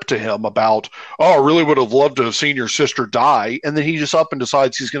quip to him about, oh, I really would have loved to have seen your sister die. And then he just up and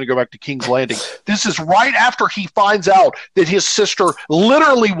decides he's going to go back to King's Landing. This is right after he finds out that his sister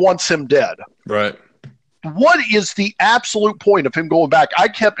literally wants him dead. Right. What is the absolute point of him going back?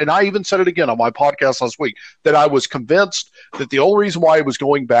 I even said it again on my podcast last week, that I was convinced that the only reason why he was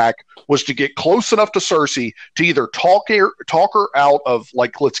going back was to get close enough to Cersei to either talk her out of,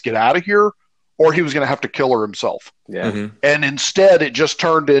 like, let's get out of here, or he was going to have to kill her himself. Yeah. Mm-hmm. And instead, it just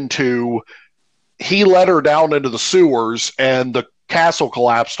turned into he let her down into the sewers and the castle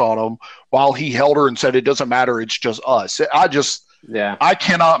collapsed on him while he held her and said, it doesn't matter, it's just us. I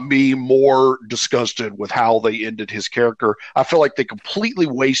cannot be more disgusted with how they ended his character. I feel like they completely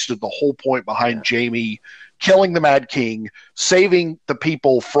wasted the whole point behind Jaime killing the Mad King, saving the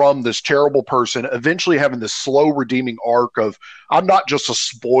people from this terrible person, eventually having this slow redeeming arc of, I'm not just a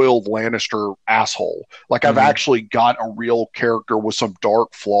spoiled Lannister asshole. Like, I've actually got a real character with some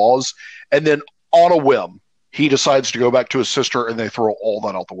dark flaws. And then on a whim, he decides to go back to his sister and they throw all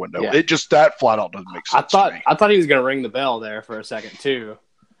that out the window. Yeah. It just, that flat out doesn't make sense to me. I thought he was going to ring the bell there for a second too.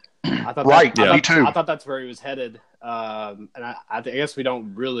 I thought me too. I thought that's where he was headed. And I guess we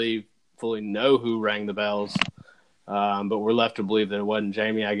don't really fully know who rang the bells, but we're left to believe that it wasn't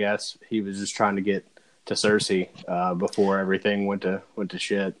Jaime. I guess he was just trying to get to Cersei before everything went to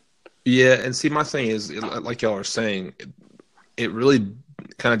shit. Yeah, and see, my thing is, like y'all are saying, it really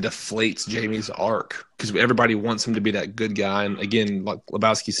kind of deflates Jaime's arc because everybody wants him to be that good guy. And again, like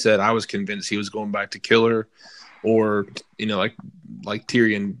Lebowski said, I was convinced he was going back to kill her, or like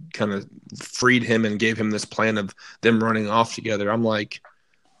Tyrion kind of freed him and gave him this plan of them running off together. I'm like,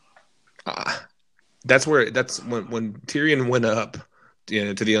 that's when Tyrion went up,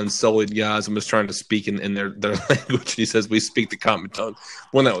 to the Unsullied guys and was trying to speak in their language. And he says, "We speak the common tongue."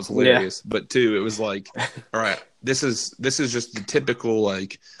 One, that was hilarious, but two, it was like, all right, this is just the typical,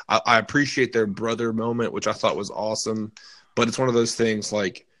 like, I appreciate their brother moment, which I thought was awesome, but it's one of those things,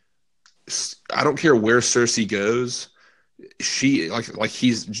 like, I don't care where Cersei goes, she like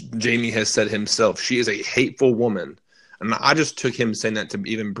Jaime has said himself, she is a hateful woman. And I just took him saying that to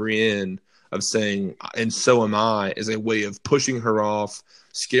even Brienne, of saying, and so am I, as a way of pushing her off,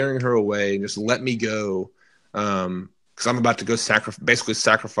 scaring her away, and just let me go, because I'm about to go basically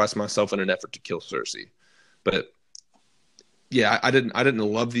sacrifice myself in an effort to kill Cersei. But yeah, I didn't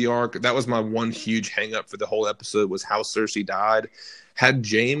love the arc. That was my one huge hang up for the whole episode, was how Cersei died. Had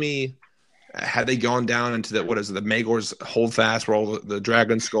they gone down into the Maegor's holdfast where all the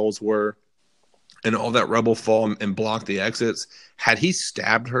dragon skulls were, and all that rubble fall and block the exits, had he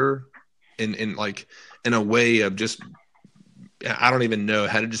stabbed her in a way of just, I don't even know,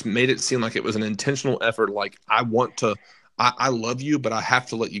 had it just made it seem like it was an intentional effort, like, I love you, but I have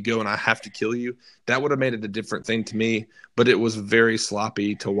to let you go and I have to kill you, that would have made it a different thing to me. But it was very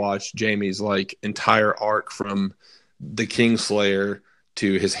sloppy to watch Jaime's, like, entire arc from the Kingslayer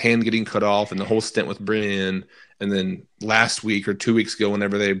to his hand getting cut off and the whole stint with Brienne, and then last week or 2 weeks ago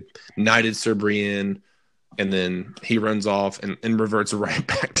whenever they knighted Sir Brienne, and then he runs off and reverts right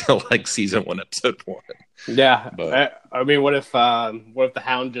back to, like, season 1, episode 1. Yeah, but I mean, what if the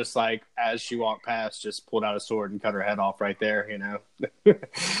Hound just, like, as she walked past, just pulled out a sword and cut her head off right there?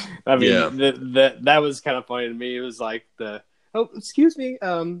 I mean, that was kind of funny to me. It was like oh, excuse me,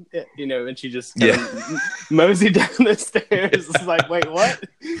 and she just moseyed down the stairs. It's like, wait, what?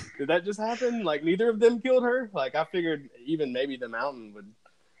 Did that just happen? Like, neither of them killed her? Like, I figured even maybe the Mountain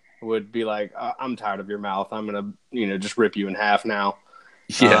would be like, I'm tired of your mouth. I'm gonna, just rip you in half now.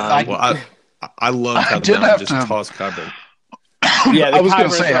 Yeah, well, I loved how the mountain just tossed Qyburn. Yeah, the I was going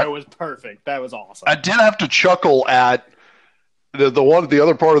to Qyburn say throw was perfect. That was awesome. I did have to chuckle at the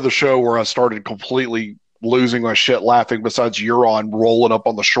other part of the show where I started completely losing my shit laughing. Besides Euron rolling up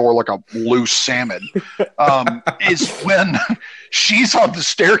on the shore like a loose salmon, is when she's on the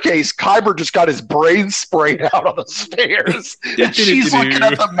staircase. Qyburn just got his brains sprayed out on the stairs, and she's looking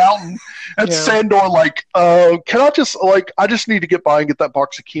at the mountain. And Sandor like, can I just need to get by and get that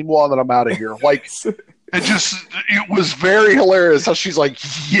box of quinoa, and then I'm out of here. Like. It was very hilarious how she's like,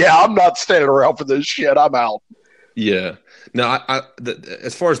 yeah, I'm not standing around for this shit. I'm out. Yeah. No,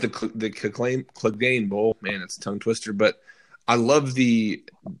 as far as the Clegane Bowl, man, it's a tongue twister, but I love the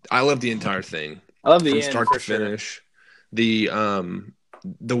entire thing. I love the from end, start to finish. Sure.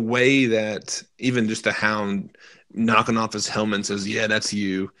 The way that even just the Hound knocking off his helmet and says, "Yeah, that's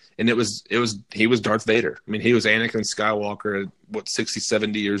you," and he was Darth Vader. I mean, he was Anakin Skywalker at 60,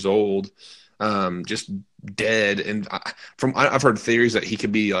 70 years old. Just dead. And I've heard theories that he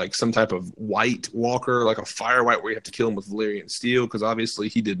could be like some type of white walker, like a fire white, where you have to kill him with Valyrian steel, because obviously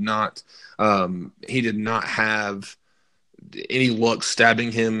he did not have any luck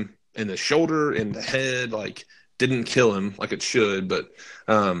stabbing him in the shoulder, in the head, like didn't kill him like it should. But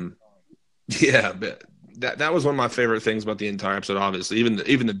yeah, but that was one of my favorite things about the entire episode. Obviously, even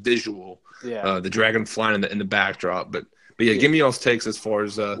the visual, the dragon flying in the backdrop, but yeah, give me y'all's takes as far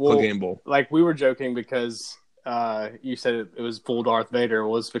as Clegane Bowl. Like, we were joking because you said it was full Darth Vader,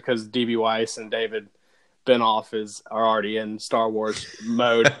 was because D.B. Weiss and David Benoff are already in Star Wars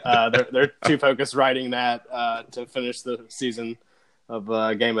mode. They're too focused writing that to finish the season of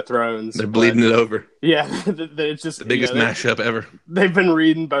Game of Thrones. They're bleeding it over. Yeah, it's just the biggest mashup ever. They've been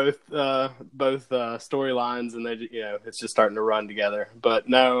reading both storylines, and it's just starting to run together. But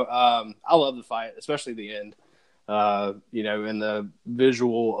no, I love the fight, especially the end. And the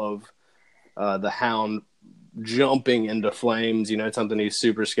visual of the Hound jumping into flames, it's something he's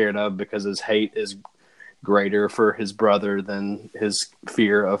super scared of because his hate is greater for his brother than his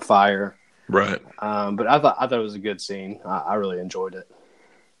fear of fire. Right. But I thought it was a good scene. I really enjoyed it.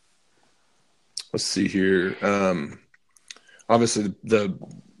 Let's see here. Obviously, the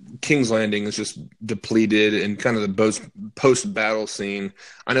King's Landing is just depleted, and kind of the post-battle scene.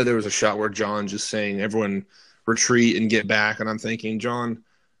 I know there was a shot where John's just saying, everyone retreat and get back, and I'm thinking, John,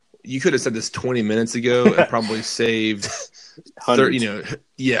 you could have said this 20 minutes ago and probably saved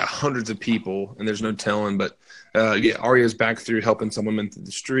hundreds of people, and there's no telling. But Arya's back through helping some women through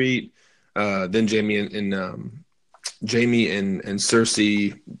the street. Then Jamie and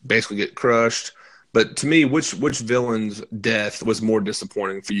Cersei basically get crushed. But to me, which villain's death was more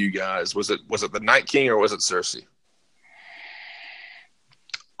disappointing for you guys? Was it the Night King or was it Cersei?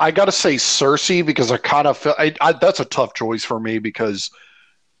 I got to say Cersei, because I kind of feel that's a tough choice for me, because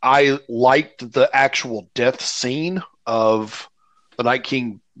I liked the actual death scene of the Night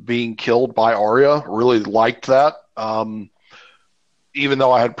King being killed by Arya. Really liked that. Even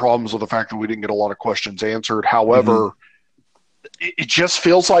though I had problems with the fact that we didn't get a lot of questions answered. However, it just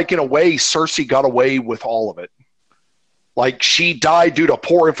feels like, in a way, Cersei got away with all of it. Like, she died due to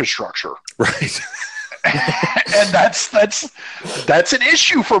poor infrastructure. Right. And that's an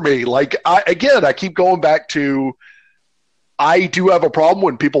issue for me. Like, I keep going back to, I do have a problem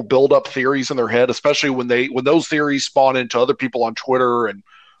when people build up theories in their head, especially when those theories spawn into other people on Twitter and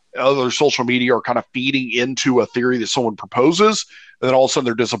other social media are kind of feeding into a theory that someone proposes, and then all of a sudden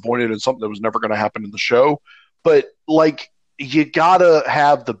they're disappointed in something that was never going to happen in the show. But like, you gotta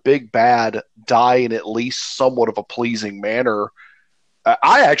have the big bad die in at least somewhat of a pleasing manner.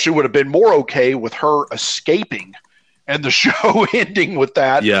 I actually would have been more okay with her escaping and the show ending with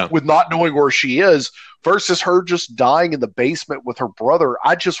that, with not knowing where she is, versus her just dying in the basement with her brother.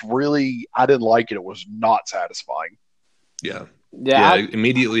 I didn't like it. It was not satisfying. Yeah.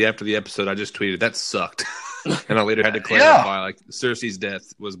 Immediately after the episode, I just tweeted, that sucked. And I later had to clarify, like, Cersei's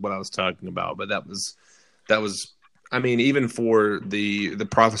death was what I was talking about. But that was, I mean, even for the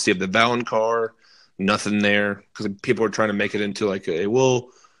prophecy of the Valonqar, nothing there, because people are trying to make it into like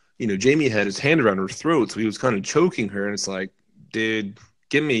Jamie had his hand around her throat, so he was kind of choking her, and it's like, dude,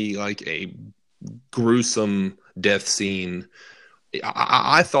 give me like a gruesome death scene.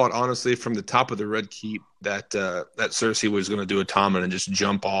 I thought, honestly, from the top of the Red Keep that Cersei was going to do a Tommen and just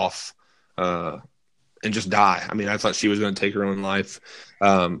jump off and just die. I mean, I thought she was going to take her own life.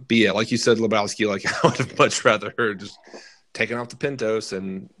 But yeah, like you said, Lebowski, like, I would have much rather her just taken off the Pentos,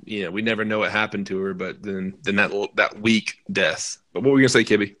 and we never know what happened to her. But then that weak death. But what were you gonna say,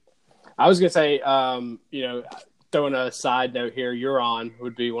 Kibby? I was gonna say, throwing a side note here, Euron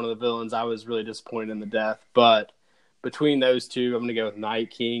would be one of the villains. I was really disappointed in the death, but between those two, I'm going to go with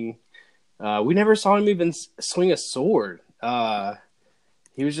Night King. We never saw him even swing a sword.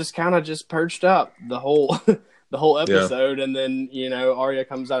 He was just kind of just perched up the whole the whole episode, and then Arya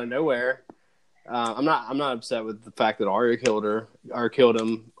comes out of nowhere. I'm not upset with the fact that Arya killed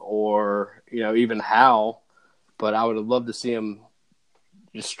him, or even Hal, but I would have loved to see him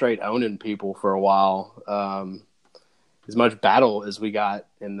just straight owning people for a while. As much battle as we got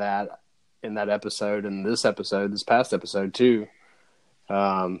in that episode and this past episode too.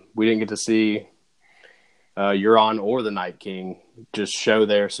 We didn't get to see Euron or the Night King just show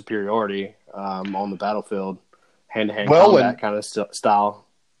their superiority on the battlefield, hand-to-hand combat kind of style.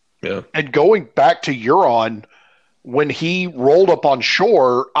 Yeah. And going back to Euron, when he rolled up on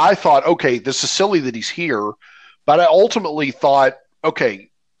shore, I thought, okay, this is silly that he's here, but I ultimately thought,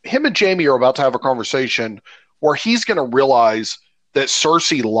 okay, him and Jaime are about to have a conversation where he's going to realize that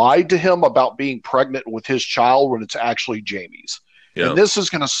Cersei lied to him about being pregnant with his child when it's actually Jaime's. Yeah. And this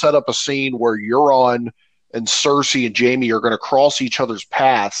is going to set up a scene where Euron and Cersei and Jaime are going to cross each other's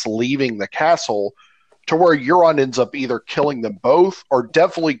paths, leaving the castle, to where Euron ends up either killing them both or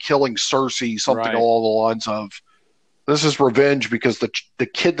definitely killing Cersei, something along the lines of, this is revenge because the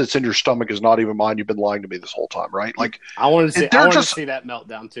kid that's in your stomach is not even mine. You've been lying to me this whole time, right? Like, I want to see that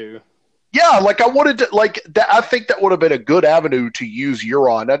meltdown too. Yeah, like I wanted to, like that. I think that would have been a good avenue to use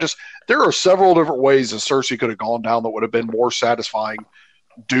Euron. There are several different ways that Cersei could have gone down that would have been more satisfying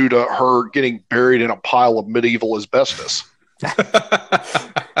due to her getting buried in a pile of medieval asbestos.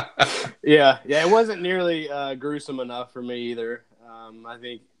 Yeah, it wasn't nearly gruesome enough for me either. I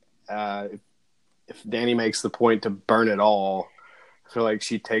think if Dany makes the point to burn it all, I feel like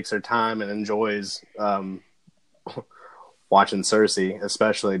she takes her time and enjoys watching Cersei,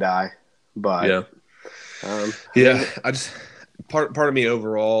 especially, die. But I just part of me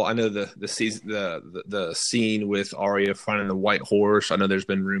overall. I know the scene with Arya finding the white horse. I know there's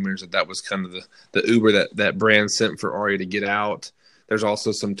been rumors that was kind of the Uber that Bran sent for Arya to get out. There's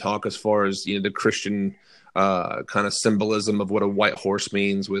also some talk as far as the Christian kind of symbolism of what a white horse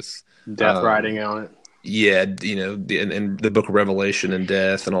means with death riding on it. Yeah, and the Book of Revelation and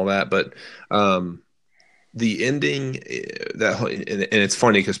death and all that, but. The ending and it's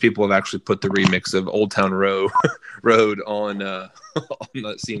funny because people have actually put the remix of Old Town Road on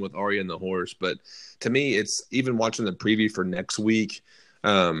that scene with Arya and the horse. But to me, it's even watching the preview for next week,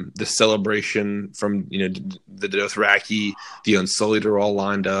 the celebration from the Dothraki, the Unsullied are all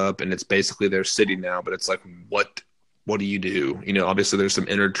lined up, and it's basically their city now. But it's like, what do you do? Obviously there's some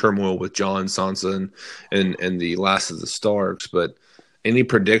inner turmoil with Jon, Sansa, and the last of the Starks, but. Any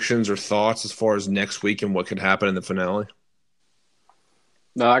predictions or thoughts as far as next week and what could happen in the finale?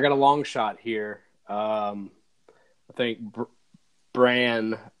 No, I got a long shot here. I think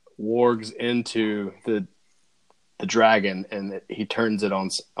Bran wargs into the dragon and he turns it on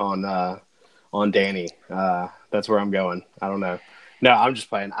Dany. That's where I'm going. I don't know. No, I'm just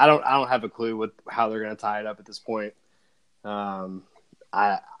playing. I don't have a clue how they're going to tie it up at this point.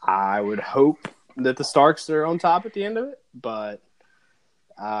 I would hope that the Starks are on top at the end of it, but.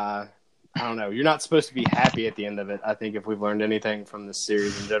 I don't know. You're not supposed to be happy at the end of it. I think if we've learned anything from this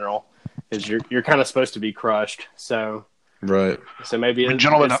series in general, is you're kind of supposed to be crushed. So right. So maybe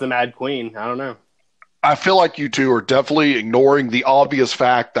it's the Mad Queen. I don't know. I feel like you two are definitely ignoring the obvious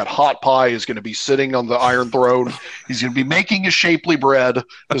fact that Hot Pie is going to be sitting on the Iron Throne. He's going to be making his shapely bread.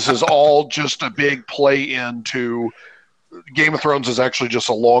 This is all just a big play into. Game of Thrones is actually just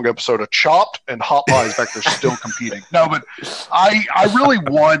a long episode of Chopped, and Hot Pie is back there still competing. No, but I really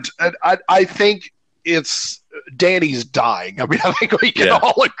want – I think it's – Dany's dying. I mean, I think we can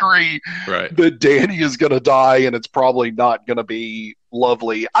all agree that Dany is going to die, and it's probably not going to be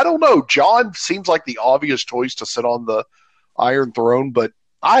lovely. I don't know. Jon seems like the obvious choice to sit on the Iron Throne, but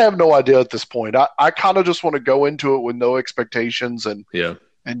I have no idea at this point. I kind of just want to go into it with no expectations and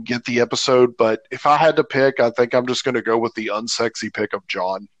get the episode. But if I had to pick, I think I'm just going to go with the unsexy pick of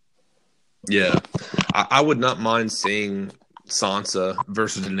Jon. Yeah. I would not mind seeing Sansa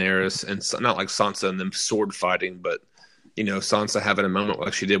versus Daenerys, and not like Sansa and them sword fighting, but, Sansa having a moment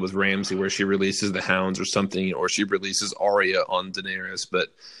like she did with Ramsay where she releases the hounds or something, or she releases Arya on Daenerys. But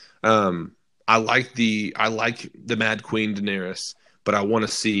I like the Mad Queen Daenerys, but I want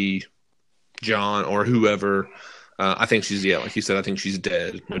to see Jon or whoever. I think she's, like you said, I think she's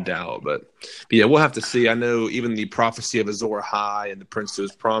dead, no doubt. But yeah, we'll have to see. I know even the prophecy of Azor Ahai and the Prince to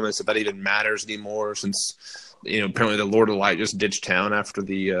His Promise, if that even matters anymore, since apparently the Lord of Light just ditched town after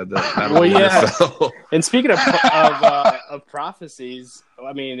the well, yeah. And speaking of prophecies,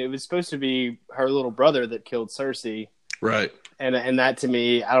 I mean, it was supposed to be her little brother that killed Cersei, right? And that to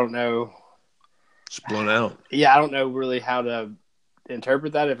me, I don't know. Just blown out. Yeah, I don't know really how to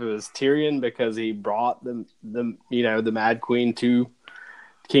interpret that. If it was Tyrion because he brought the the Mad Queen to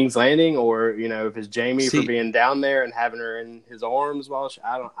King's Landing, or if it's Jaime for being down there and having her in his arms while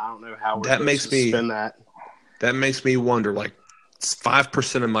I don't know how we're supposed to spin that. That makes me wonder. Like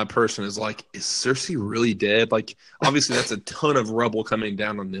 5% of my person is like, is Cersei really dead? Like, obviously that's a ton of rubble coming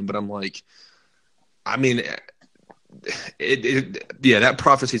down on them, but I'm like, I mean, that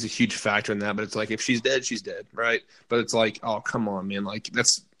prophecy is a huge factor in that. But it's like, if she's dead, she's dead, right? But it's like, oh, come on, man. Like,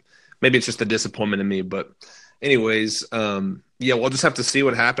 maybe it's just a disappointment in me. But anyways, we'll just have to see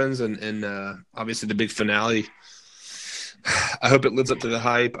what happens, and obviously the big finale. I hope it lives up to the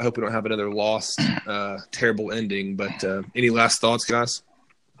hype. I hope we don't have another lost, terrible ending. But any last thoughts, guys?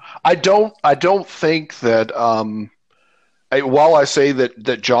 I don't think that. While I say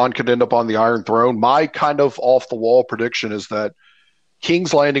that Jon could end up on the Iron Throne, my kind of off the wall prediction is that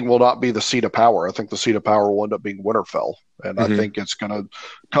King's Landing will not be the seat of power. I think the seat of power will end up being Winterfell, and I think it's going to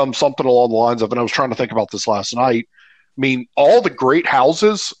come something along the lines of. And I was trying to think about this last night. I mean, all the great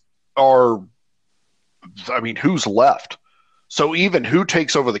houses are. I mean, who's left? So even who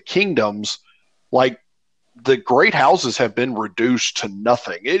takes over the kingdoms, like the great houses have been reduced to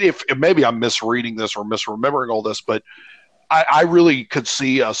nothing. If maybe I'm misreading this or misremembering all this, but I really could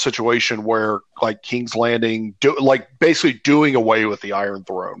see a situation where like King's Landing, basically doing away with the Iron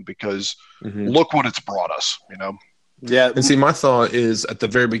Throne because look what it's brought us, Yeah, and see, my thought is at the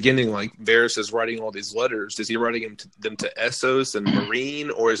very beginning, like Varys is writing all these letters. Is he writing them to Essos and Marine,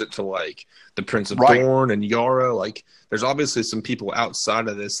 or is it to like the Prince of Dorne and Yara? Like, there's obviously some people outside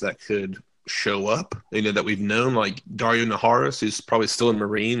of this that could show up, that we've known, like Dario Naharis, who's probably still in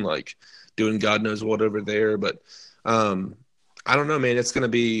Marine, like doing God knows what over there. But I don't know, man. It's going to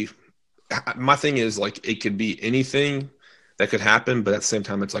be – my thing is, like, it could be anything that could happen, but at the same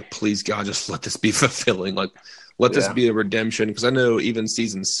time, it's like, please, God, just let this be fulfilling. Like, let this be a redemption, because I know even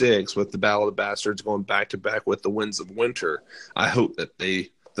season 6 with the Battle of the Bastards going back-to-back with the Winds of Winter, I hope that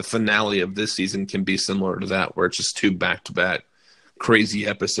the finale of this season can be similar to that, where it's just 2 back-to-back crazy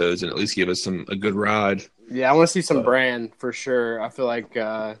episodes and at least give us a good ride. Yeah, I want to see some Bran for sure. I feel like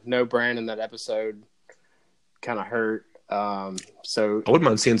no Bran in that episode kind of hurt. So I wouldn't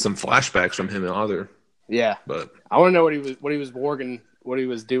mind seeing some flashbacks from him either. Yeah, but I want to know what he was warging, what he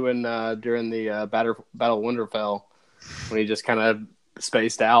was doing during the Battle of Winterfell when he just kind of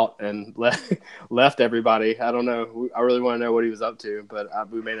spaced out and left everybody. I don't know. I really want to know what he was up to, but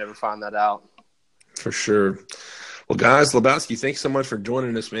we may never find that out. For sure. Well, guys, Lebowski, thanks so much for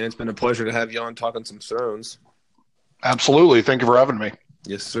joining us, man. It's been a pleasure to have you on talking some Thrones. Absolutely. Thank you for having me.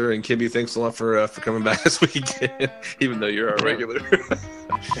 Yes, sir. And Kibby, thanks a lot for coming back this week again, even though you're our regular.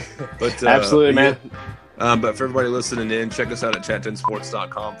 But absolutely, man. But for everybody listening in, check us out at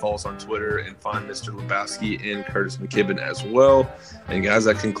chat10sports.com. Follow us on Twitter and find Mr. Lebowski and Curtis McKibben as well. And guys,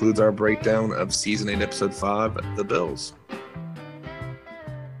 that concludes our breakdown of Season 8, Episode 5, The Bills.